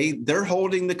 Okay, they're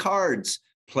holding the cards.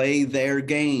 Play their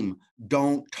game.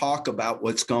 Don't talk about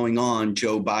what's going on,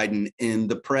 Joe Biden, in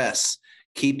the press.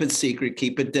 Keep it secret,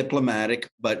 keep it diplomatic,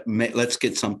 but let's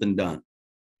get something done.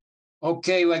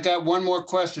 Okay, I got one more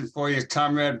question for you,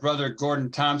 comrade brother Gordon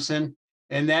Thompson,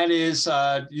 and that is,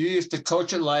 you used to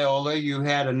coach at Loyola. You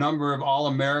had a number of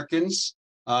All-Americans.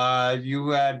 You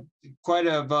had quite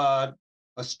a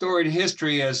storied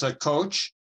history as a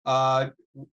coach.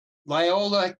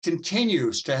 Loyola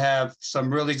continues to have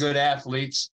some really good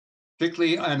athletes,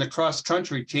 particularly on the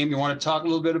cross-country team. You want to talk a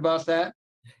little bit about that?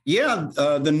 Yeah,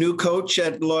 the new coach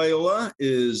at Loyola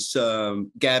is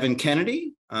Gavin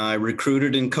Kennedy. I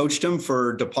recruited and coached him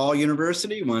for DePaul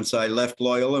University once I left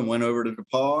Loyola and went over to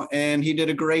DePaul, and he did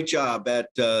a great job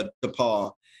at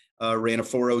DePaul. Ran a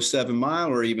 4:07 mile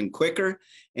or even quicker,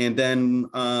 and then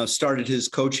started his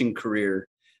coaching career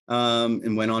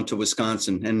and went on to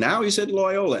Wisconsin. And now he's at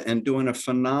Loyola and doing a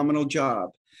phenomenal job.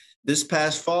 This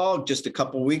past fall, just a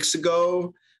couple weeks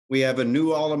ago, we have a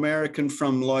new All-American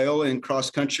from Loyola in cross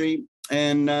country,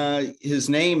 and his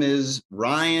name is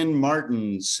Ryan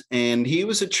Martins. And he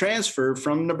was a transfer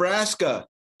from Nebraska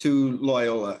to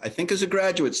Loyola, I think as a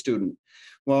graduate student.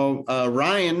 Well,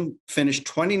 Ryan finished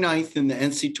 29th in the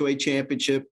NC2A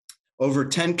championship. Over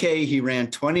 10K, he ran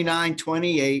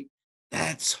 29:28.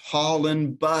 That's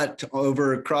hauling butt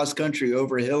over cross country,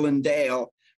 over hill and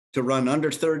dale, to run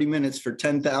under 30 minutes for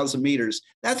 10,000 meters.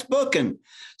 That's booking.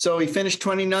 So he finished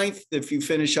 29th. If you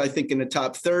finish, I think, in the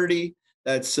top 30,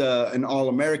 that's an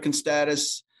All-American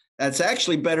status. That's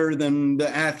actually better than the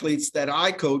athletes that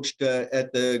I coached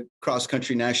at the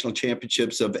cross-country national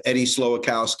championships of Eddie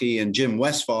Slowakowski and Jim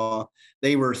Westfall.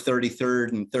 They were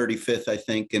 33rd and 35th, I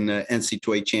think, in the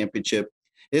NC2A championship.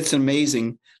 It's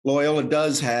amazing. Loyola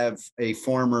does have a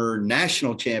former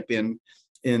national champion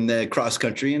in the cross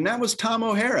country, and that was Tom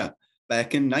O'Hara.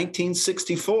 Back in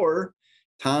 1964,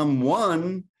 Tom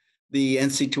won the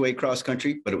NC2A cross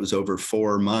country, but it was over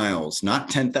 4 miles, not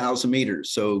 10,000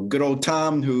 meters. So good old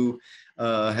Tom, who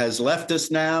has left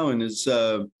us now and is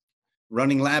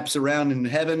running laps around in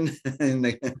heaven in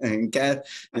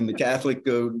the Catholic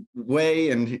way.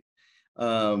 And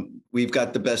we've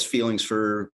got the best feelings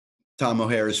for Tom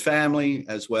O'Hara's family,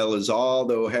 as well as all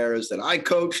the O'Haras that I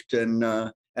coached and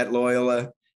at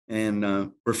Loyola.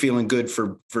 And we're feeling good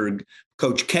for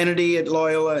Coach Kennedy at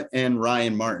Loyola and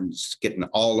Ryan Martins getting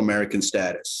All-American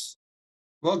status.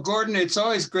 Well, Gordon, it's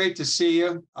always great to see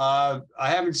you. I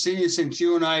haven't seen you since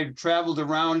you and I traveled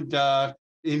around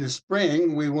in the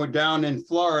spring. We were down in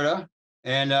Florida,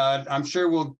 and I'm sure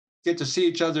we'll get to see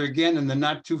each other again in the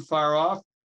not too far off.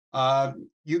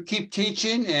 You keep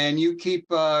teaching and you keep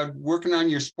working on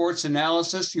your sports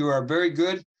analysis. You are very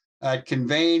good at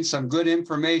conveying some good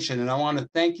information. And I want to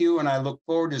thank you, and I look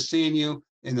forward to seeing you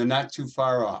in the not too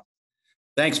far off.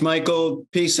 Thanks, Michael.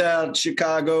 Peace out,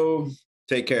 Chicago.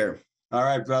 Take care. All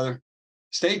right, brother.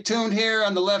 Stay tuned here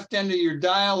on the left end of your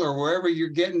dial or wherever you're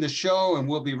getting the show, and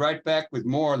we'll be right back with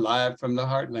more Live from the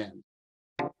Heartland.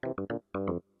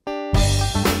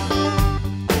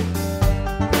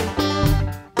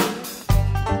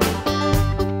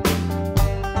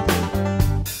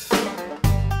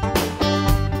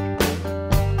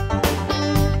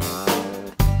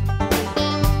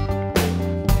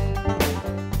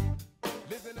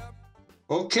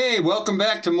 Okay, welcome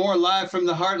back to more Live from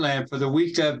the Heartland for the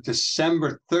week of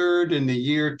December 3rd in the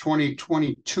year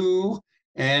 2022.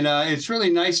 And it's really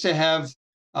nice to have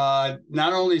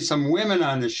not only some women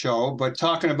on the show, but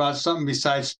talking about something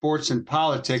besides sports and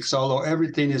politics, although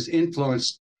everything is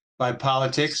influenced by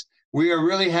politics. We are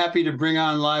really happy to bring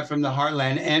on Live from the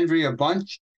Heartland Andrea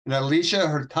Bunch and Alicia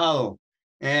Hurtado.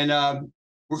 And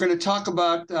we're going to talk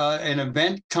about an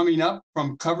event coming up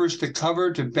from Covers to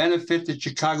Cover to benefit the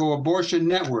Chicago Abortion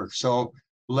Network. So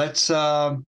let's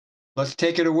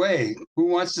take it away. Who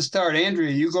wants to start?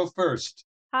 Andrea, you go first.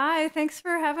 Hi, thanks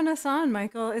for having us on,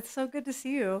 Michael. It's so good to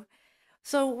see you.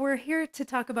 So we're here to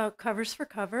talk about Covers for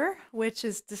Cover, which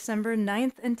is December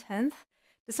 9th and 10th.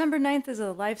 December 9th is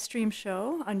a live stream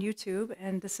show on YouTube,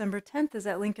 and December 10th is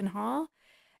at Lincoln Hall.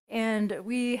 And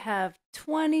we have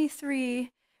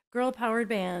 23 girl-powered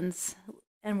bands,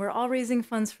 and we're all raising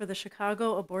funds for the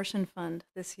Chicago Abortion Fund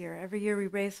this year. Every year we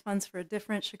raise funds for a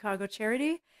different Chicago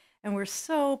charity, and we're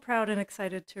so proud and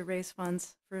excited to raise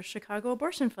funds for Chicago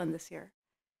Abortion Fund this year.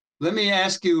 Let me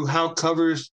ask you how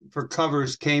Covers for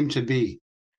Covers came to be.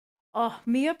 Oh,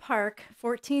 Mia Park,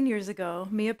 14 years ago,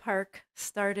 Mia Park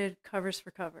started Covers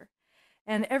for Cover.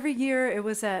 And every year it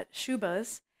was at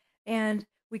Shuba's, and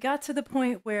we got to the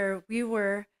point where we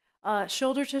were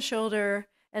shoulder to shoulder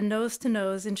and nose to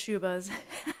nose in Shuba's,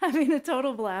 having a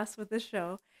total blast with this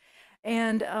show.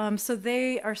 And so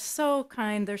they are so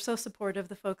kind. They're so supportive,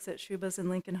 the folks at Shuba's in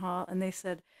Lincoln Hall. And they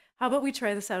said, how about we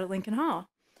try this out at Lincoln Hall?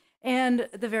 And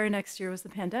the very next year was the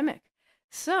pandemic.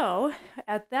 So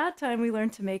at that time, we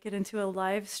learned to make it into a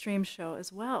live stream show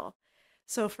as well.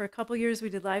 So for a couple years, we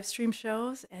did live stream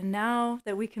shows. And now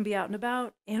that we can be out and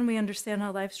about and we understand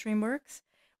how live stream works,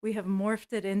 we have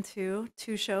morphed it into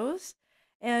 2 shows.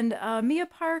 And Mia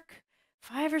Park,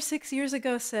 5 or 6 years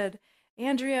ago, said,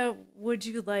 Andrea, would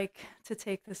you like to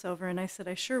take this over? And I said,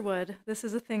 I sure would. This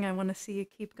is a thing I want to see you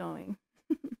keep going.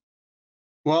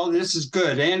 Well, this is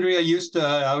good. Andrea used to,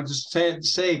 I would just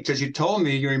say, because you told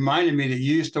me, you reminded me that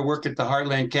you used to work at the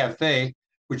Heartland Cafe,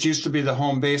 which used to be the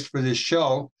home base for this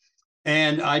show.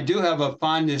 And I do have a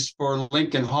fondness for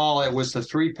Lincoln Hall. It was the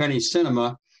 3 Penny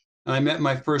Cinema. I met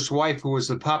my first wife, who was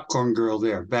the popcorn girl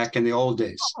there back in the old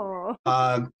days. Oh.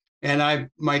 And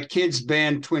my kids'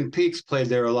 band Twin Peaks played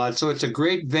there a lot. So it's a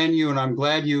great venue, and I'm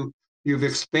glad you've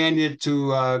expanded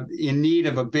to in need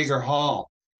of a bigger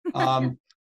hall.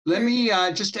 Let me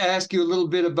just ask you a little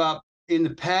bit about, in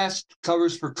the past,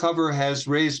 Covers for Cover has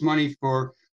raised money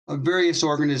for various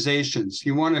organizations.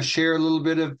 You want to share a little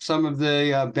bit of some of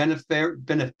the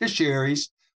beneficiaries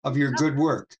of your good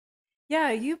work?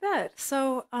 Yeah, you bet.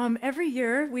 So every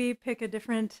year we pick a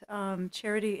different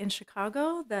charity in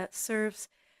Chicago that serves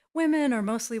women, or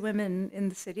mostly women, in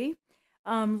the city.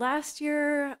 Last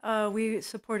year we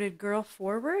supported Girl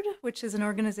Forward, which is an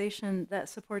organization that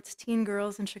supports teen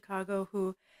girls in Chicago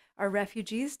who are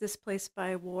refugees displaced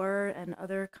by war and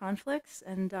other conflicts.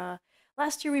 And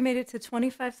last year we made it to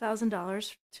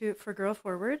 $25,000 for Girl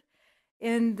Forward.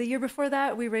 And the year before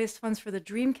that, we raised funds for the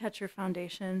Dreamcatcher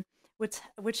Foundation,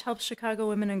 which helps Chicago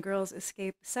women and girls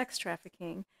escape sex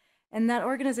trafficking. And that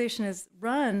organization is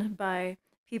run by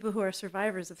people who are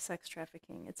survivors of sex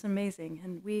trafficking. It's amazing.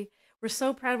 And we're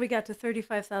so proud we got to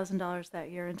 $35,000 that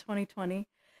year in 2020.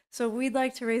 So we'd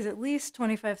like to raise at least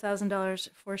 $25,000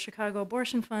 for Chicago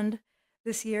Abortion Fund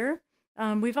this year.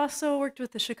 We've also worked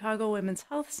with the Chicago Women's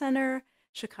Health Center,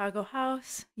 Chicago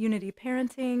House, Unity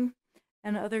Parenting,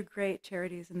 and other great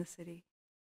charities in the city.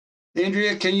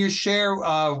 Andrea, can you share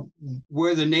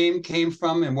where the name came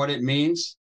from and what it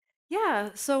means? Yeah,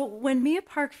 so when Mia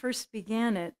Park first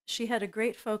began it, she had a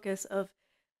great focus of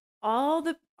all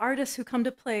the artists who come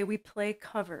to play, we play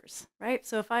covers, right?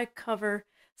 So if I cover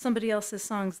somebody else's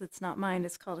songs that's not mine,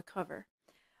 it's called a cover.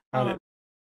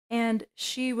 And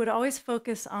she would always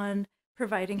focus on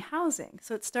providing housing.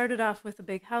 So it started off with a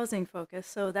big housing focus.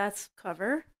 So that's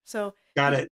cover. So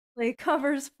got it. Play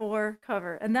covers for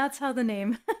cover. And that's how the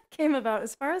name came about,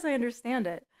 as far as I understand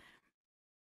it.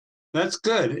 That's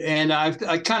good. And I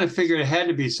kind of figured it had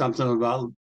to be something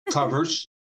about covers.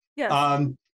 Yes.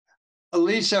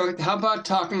 Alicia, how about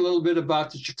talking a little bit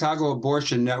about the Chicago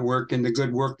Abortion Network and the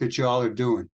good work that you all are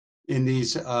doing in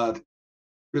these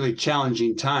really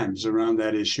challenging times around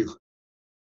that issue?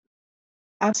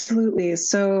 Absolutely.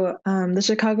 So the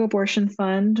Chicago Abortion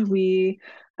Fund,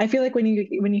 I feel like when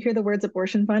you hear the words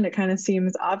abortion fund, it kind of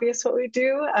seems obvious what we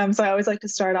do. So I always like to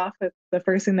start off with the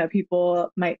first thing that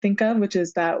people might think of, which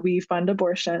is that we fund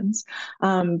abortions.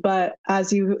 But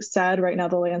as you said, right now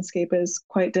the landscape is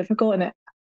quite difficult, and it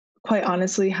quite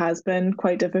honestly has been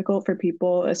quite difficult for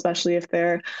people, especially if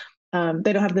they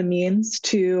don't have the means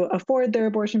to afford their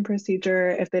abortion procedure,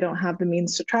 if they don't have the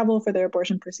means to travel for their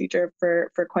abortion procedure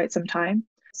for quite some time.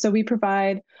 So we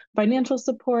provide financial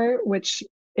support, which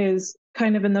is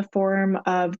kind of in the form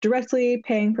of directly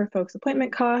paying for folks'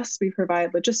 appointment costs. We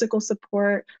provide logistical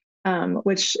support,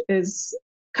 which is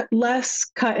less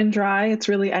cut and dry. It's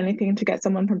really anything to get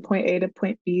someone from point A to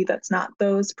point B that's not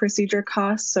those procedure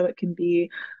costs. So it can be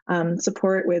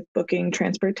support with booking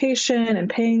transportation and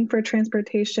paying for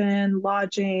transportation,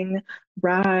 lodging,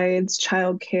 rides,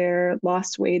 childcare,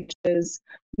 lost wages,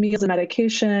 meals and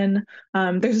medication.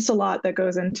 There's just a lot that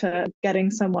goes into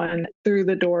getting someone through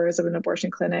the doors of an abortion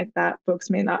clinic that folks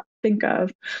may not think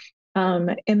of.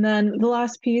 And then the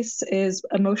last piece is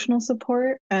emotional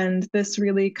support. And this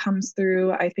really comes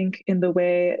through, I think, in the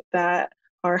way that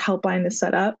our helpline is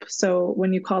set up. So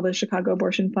when you call the Chicago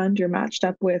Abortion Fund, you're matched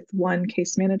up with one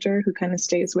case manager who kind of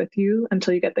stays with you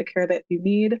until you get the care that you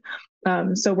need.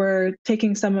 So we're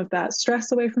taking some of that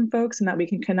stress away from folks, and that we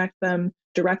can connect them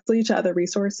directly to other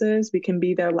resources. We can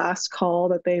be their last call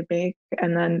that they make,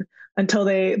 and then until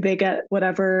they get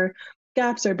whatever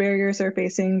gaps or barriers they're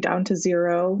facing down to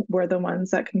zero, we're the ones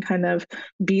that can kind of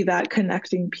be that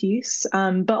connecting piece.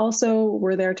 But also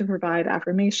we're there to provide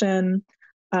affirmation,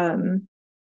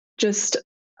 just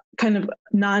kind of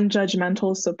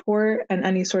non-judgmental support, and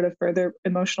any sort of further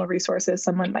emotional resources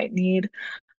someone might need.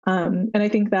 And I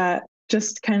think that,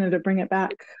 just kind of to bring it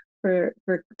back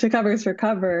to Covers for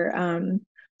Cover,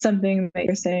 something that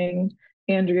you're saying,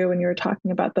 Andrea, when you were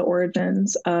talking about the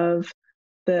origins of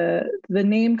the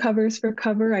name Covers for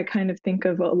Cover, I kind of think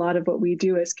of a lot of what we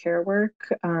do as care work,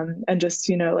 and just,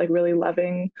 like really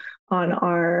loving on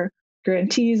our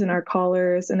grantees and our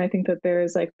callers. And I think that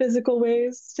there's like physical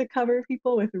ways to cover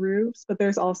people with roofs, but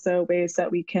there's also ways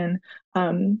that we can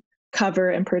cover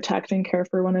and protect and care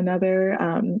for one another.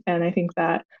 And I think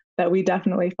that we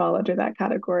definitely fall under that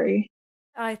category.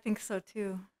 I think so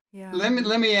too. Yeah.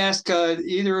 Let me ask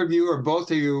either of you or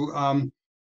both of you,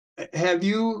 have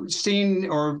you seen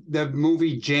the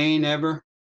movie Jane ever,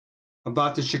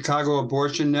 about the Chicago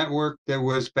Abortion Network that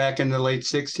was back in the late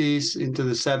 60s into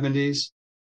the 70s?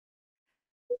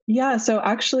 Yeah, so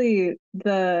actually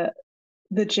the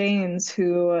Janes,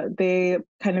 who they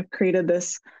kind of created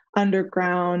this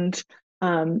underground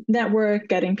network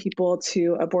getting people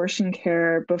to abortion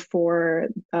care before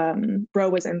Roe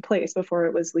was in place, before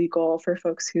it was legal, for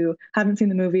folks who haven't seen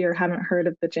the movie or haven't heard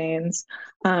of the Janes.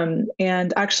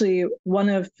 And actually, one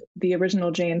of the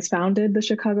original Janes founded the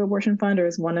Chicago Abortion Fund, or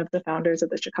is one of the founders of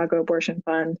the Chicago Abortion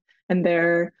Fund. And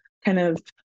they're kind of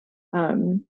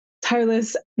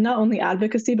tireless, not only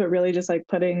advocacy, but really just like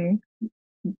putting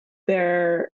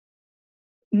their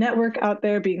network out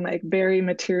there, being like very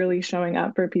materially showing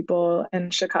up for people in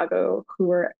Chicago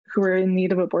who are in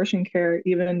need of abortion care,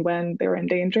 even when they were in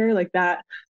danger. Like that,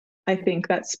 I think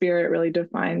that spirit really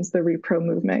defines the repro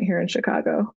movement here in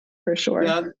Chicago, for sure.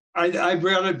 Yeah, I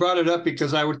brought it up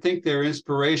because I would think they're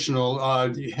inspirational.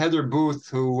 Heather Booth,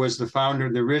 who was the founder,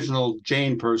 the original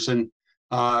Jane person,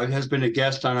 has been a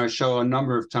guest on our show a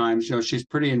number of times. She's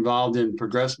pretty involved in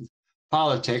progressive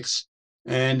politics.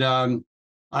 And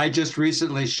I just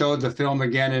recently showed the film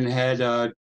again and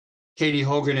had Katie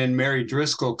Hogan and Mary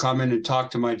Driscoll come in and talk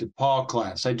to my DePaul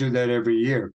class. I do that every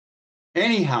year.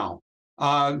 Anyhow,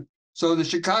 so the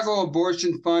Chicago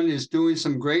Abortion Fund is doing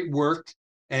some great work,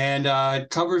 and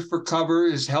Covers for Cover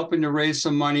is helping to raise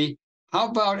some money. How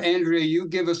about, Andrea, you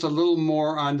give us a little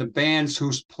more on the bands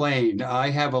who's playing? I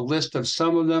have a list of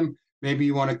some of them. Maybe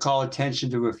you want to call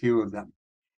attention to a few of them.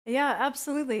 Yeah,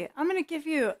 absolutely. I'm going to give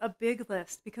you a big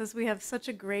list because we have such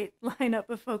a great lineup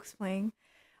of folks playing.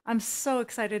 I'm so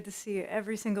excited to see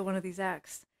every single one of these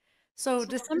acts. So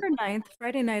December 9th,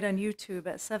 Friday night on YouTube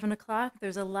at 7 o'clock,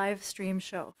 there's a live stream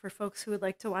show for folks who would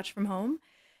like to watch from home.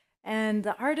 And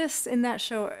the artists in that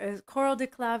show is Coral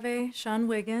DeClave, Sean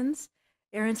Wiggins,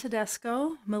 Aaron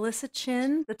Tedesco, Melissa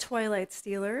Chin, the Twilight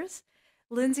Stealers,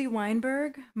 Lindsay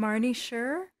Weinberg, Marnie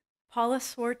Schur, Paula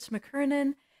Swartz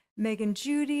McKernan, Megan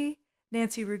Judy,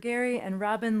 Nancy Ruggieri, and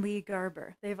Robin Lee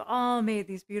Garber. They've all made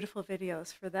these beautiful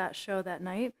videos for that show that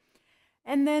night.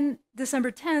 And then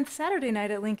December 10th, Saturday night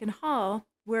at Lincoln Hall,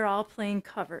 we're all playing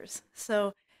covers.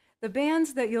 So the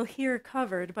bands that you'll hear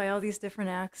covered by all these different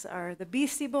acts are the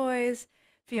Beastie Boys,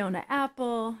 Fiona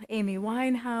Apple, Amy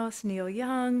Winehouse, Neil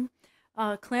Young,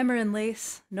 Clamor and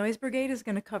Lace. Noise Brigade is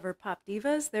going to cover Pop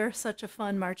Divas. They're such a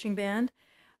fun marching band.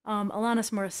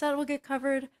 Alanis Morissette will get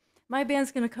covered. My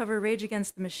band's going to cover Rage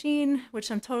Against the Machine, which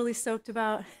I'm totally stoked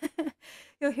about.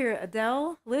 You'll hear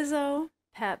Adele, Lizzo,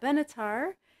 Pat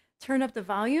Benatar. Turn Up the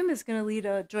Volume is going to lead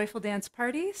a joyful dance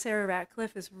party. Sarah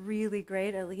Ratcliffe is really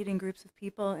great at leading groups of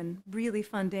people and really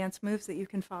fun dance moves that you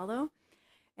can follow.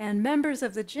 And members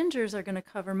of the Gingers are going to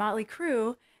cover Motley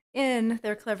Crue in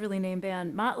their cleverly named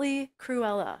band, Motley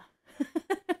Cruella.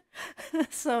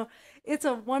 So it's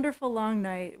a wonderful long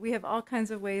night. We have all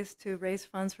kinds of ways to raise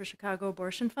funds for Chicago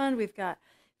Abortion Fund. We've got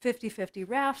 50-50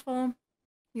 raffle.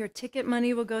 Your ticket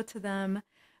money will go to them.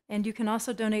 And you can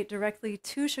also donate directly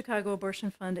to Chicago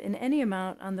Abortion Fund in any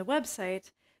amount on the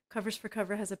website. Covers for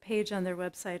Cover has a page on their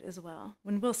website as well.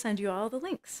 And we'll send you all the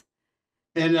links.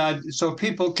 And so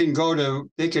people can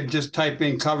they could just type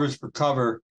in Covers for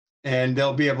Cover and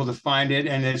they'll be able to find it.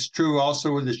 And it's true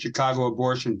also with the Chicago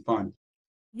Abortion Fund.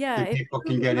 Yeah. People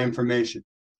can get information.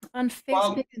 On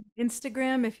Facebook and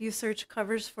Instagram, if you search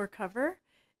Covers for Cover,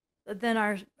 then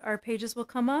our pages will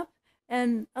come up.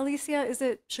 And Alicia, is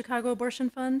it Chicago Abortion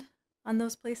Fund on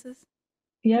those places?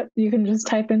 Yep, you can just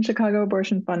type in Chicago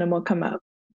Abortion Fund and we'll come up.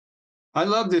 I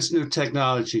love this new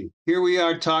technology. Here we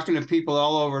are talking to people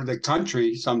all over the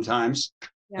country sometimes,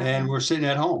 and we're sitting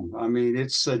at home. I mean,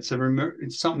 it's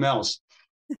something else.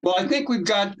 Well, I think we've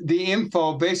got the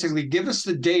info. Basically, give us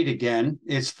the date again.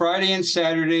 It's Friday and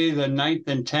Saturday, the 9th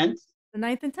and 10th. The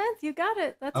 9th and 10th, you got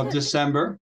it. That's of it.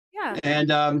 December. Yeah.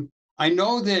 And I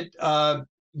know that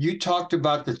you talked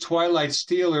about the Twilight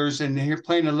Steelers and you're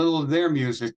playing a little of their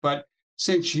music, but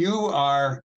since you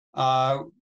are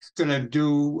going to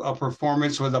do a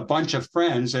performance with a bunch of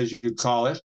friends, as you call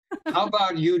it, how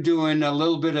about you doing a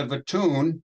little bit of a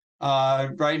tune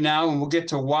right now, and we'll get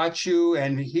to watch you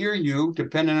and hear you,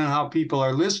 depending on how people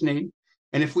are listening.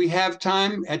 And if we have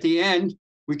time at the end,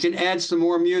 we can add some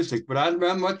more music. But I'd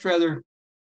much rather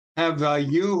have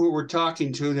you who we're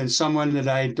talking to than someone that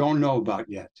I don't know about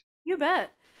yet. You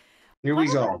bet. Here we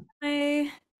go.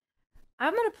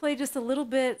 I'm going to play just a little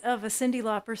bit of a Cyndi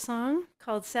Lauper song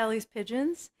called Sally's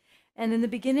Pigeons. And in the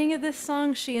beginning of this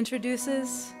song, she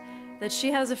introduces that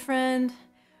she has a friend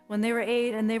when they were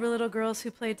 8 and they were little girls who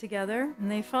played together.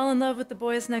 And they fall in love with the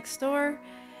boys next door.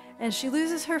 And she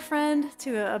loses her friend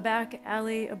to a back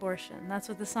alley abortion. That's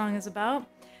what the song is about.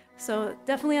 So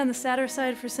definitely on the sadder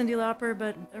side for Cyndi Lauper,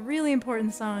 but a really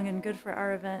important song and good for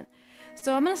our event.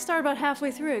 So I'm going to start about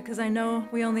halfway through it because I know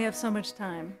we only have so much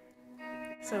time.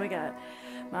 So we got,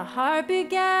 my heart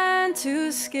began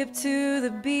to skip to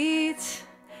the beat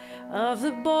of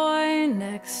the boy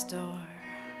next door.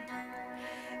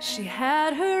 She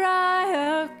had her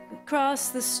eye across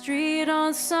the street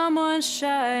on someone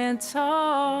shy and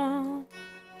tall.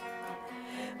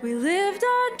 We lived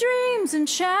our dreams and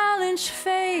challenged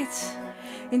fate.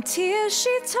 In tears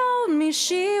she told me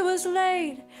she was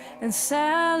late, and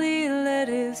Sally led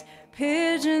his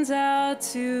pigeons out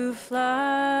to fly.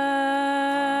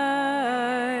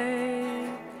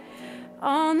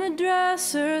 On the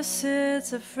dresser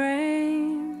sits a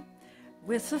frame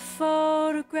with a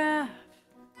photograph.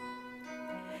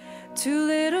 2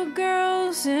 little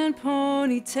girls in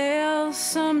ponytails,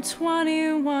 some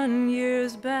 21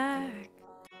 years back.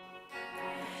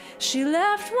 She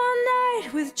left one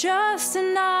night with just a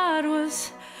nod,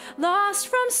 was lost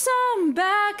from some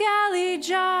back alley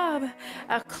job.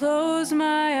 I close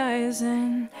my eyes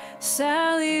and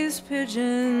Sally's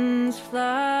pigeons fly.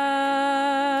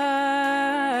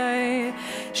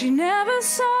 She never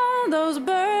saw those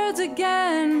birds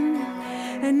again,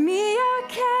 and me, I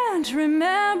can't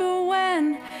remember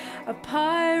when. A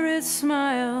pirate's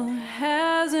smile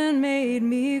hasn't made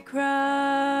me cry.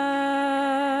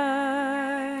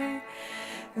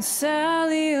 And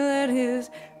Sally led his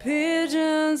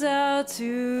pigeons out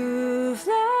to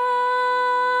fly.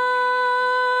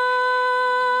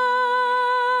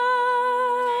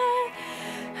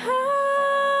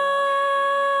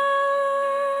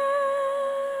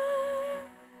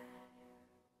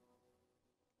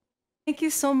 Thank you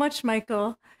so much,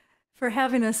 Michael, for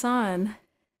having us on.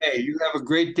 Hey, you have a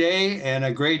great day and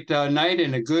a great night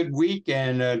and a good week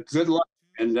and good luck.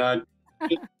 And everyone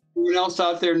else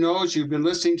out there knows you've been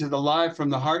listening to the Live from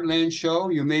the Heartland show.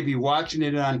 You may be watching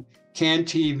it on CAN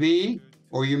TV,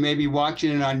 or you may be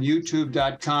watching it on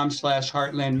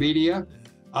youtube.com/Heartland Media.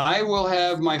 I will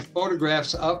have my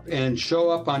photographs up and show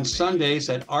up on Sundays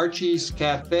at Archie's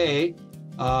Cafe in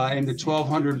the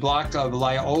 1200 block of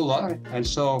Loyola. And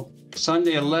so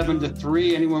Sunday 11 to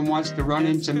 3, anyone wants to run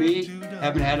into me,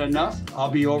 haven't had enough, I'll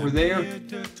be over there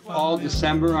all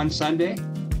December on Sunday.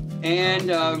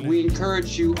 And we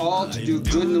encourage you all to do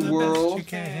good in the world,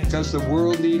 because the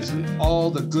world needs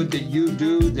all the good that you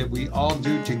do, that we all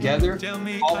do together.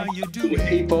 All good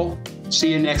people.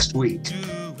 See you next week.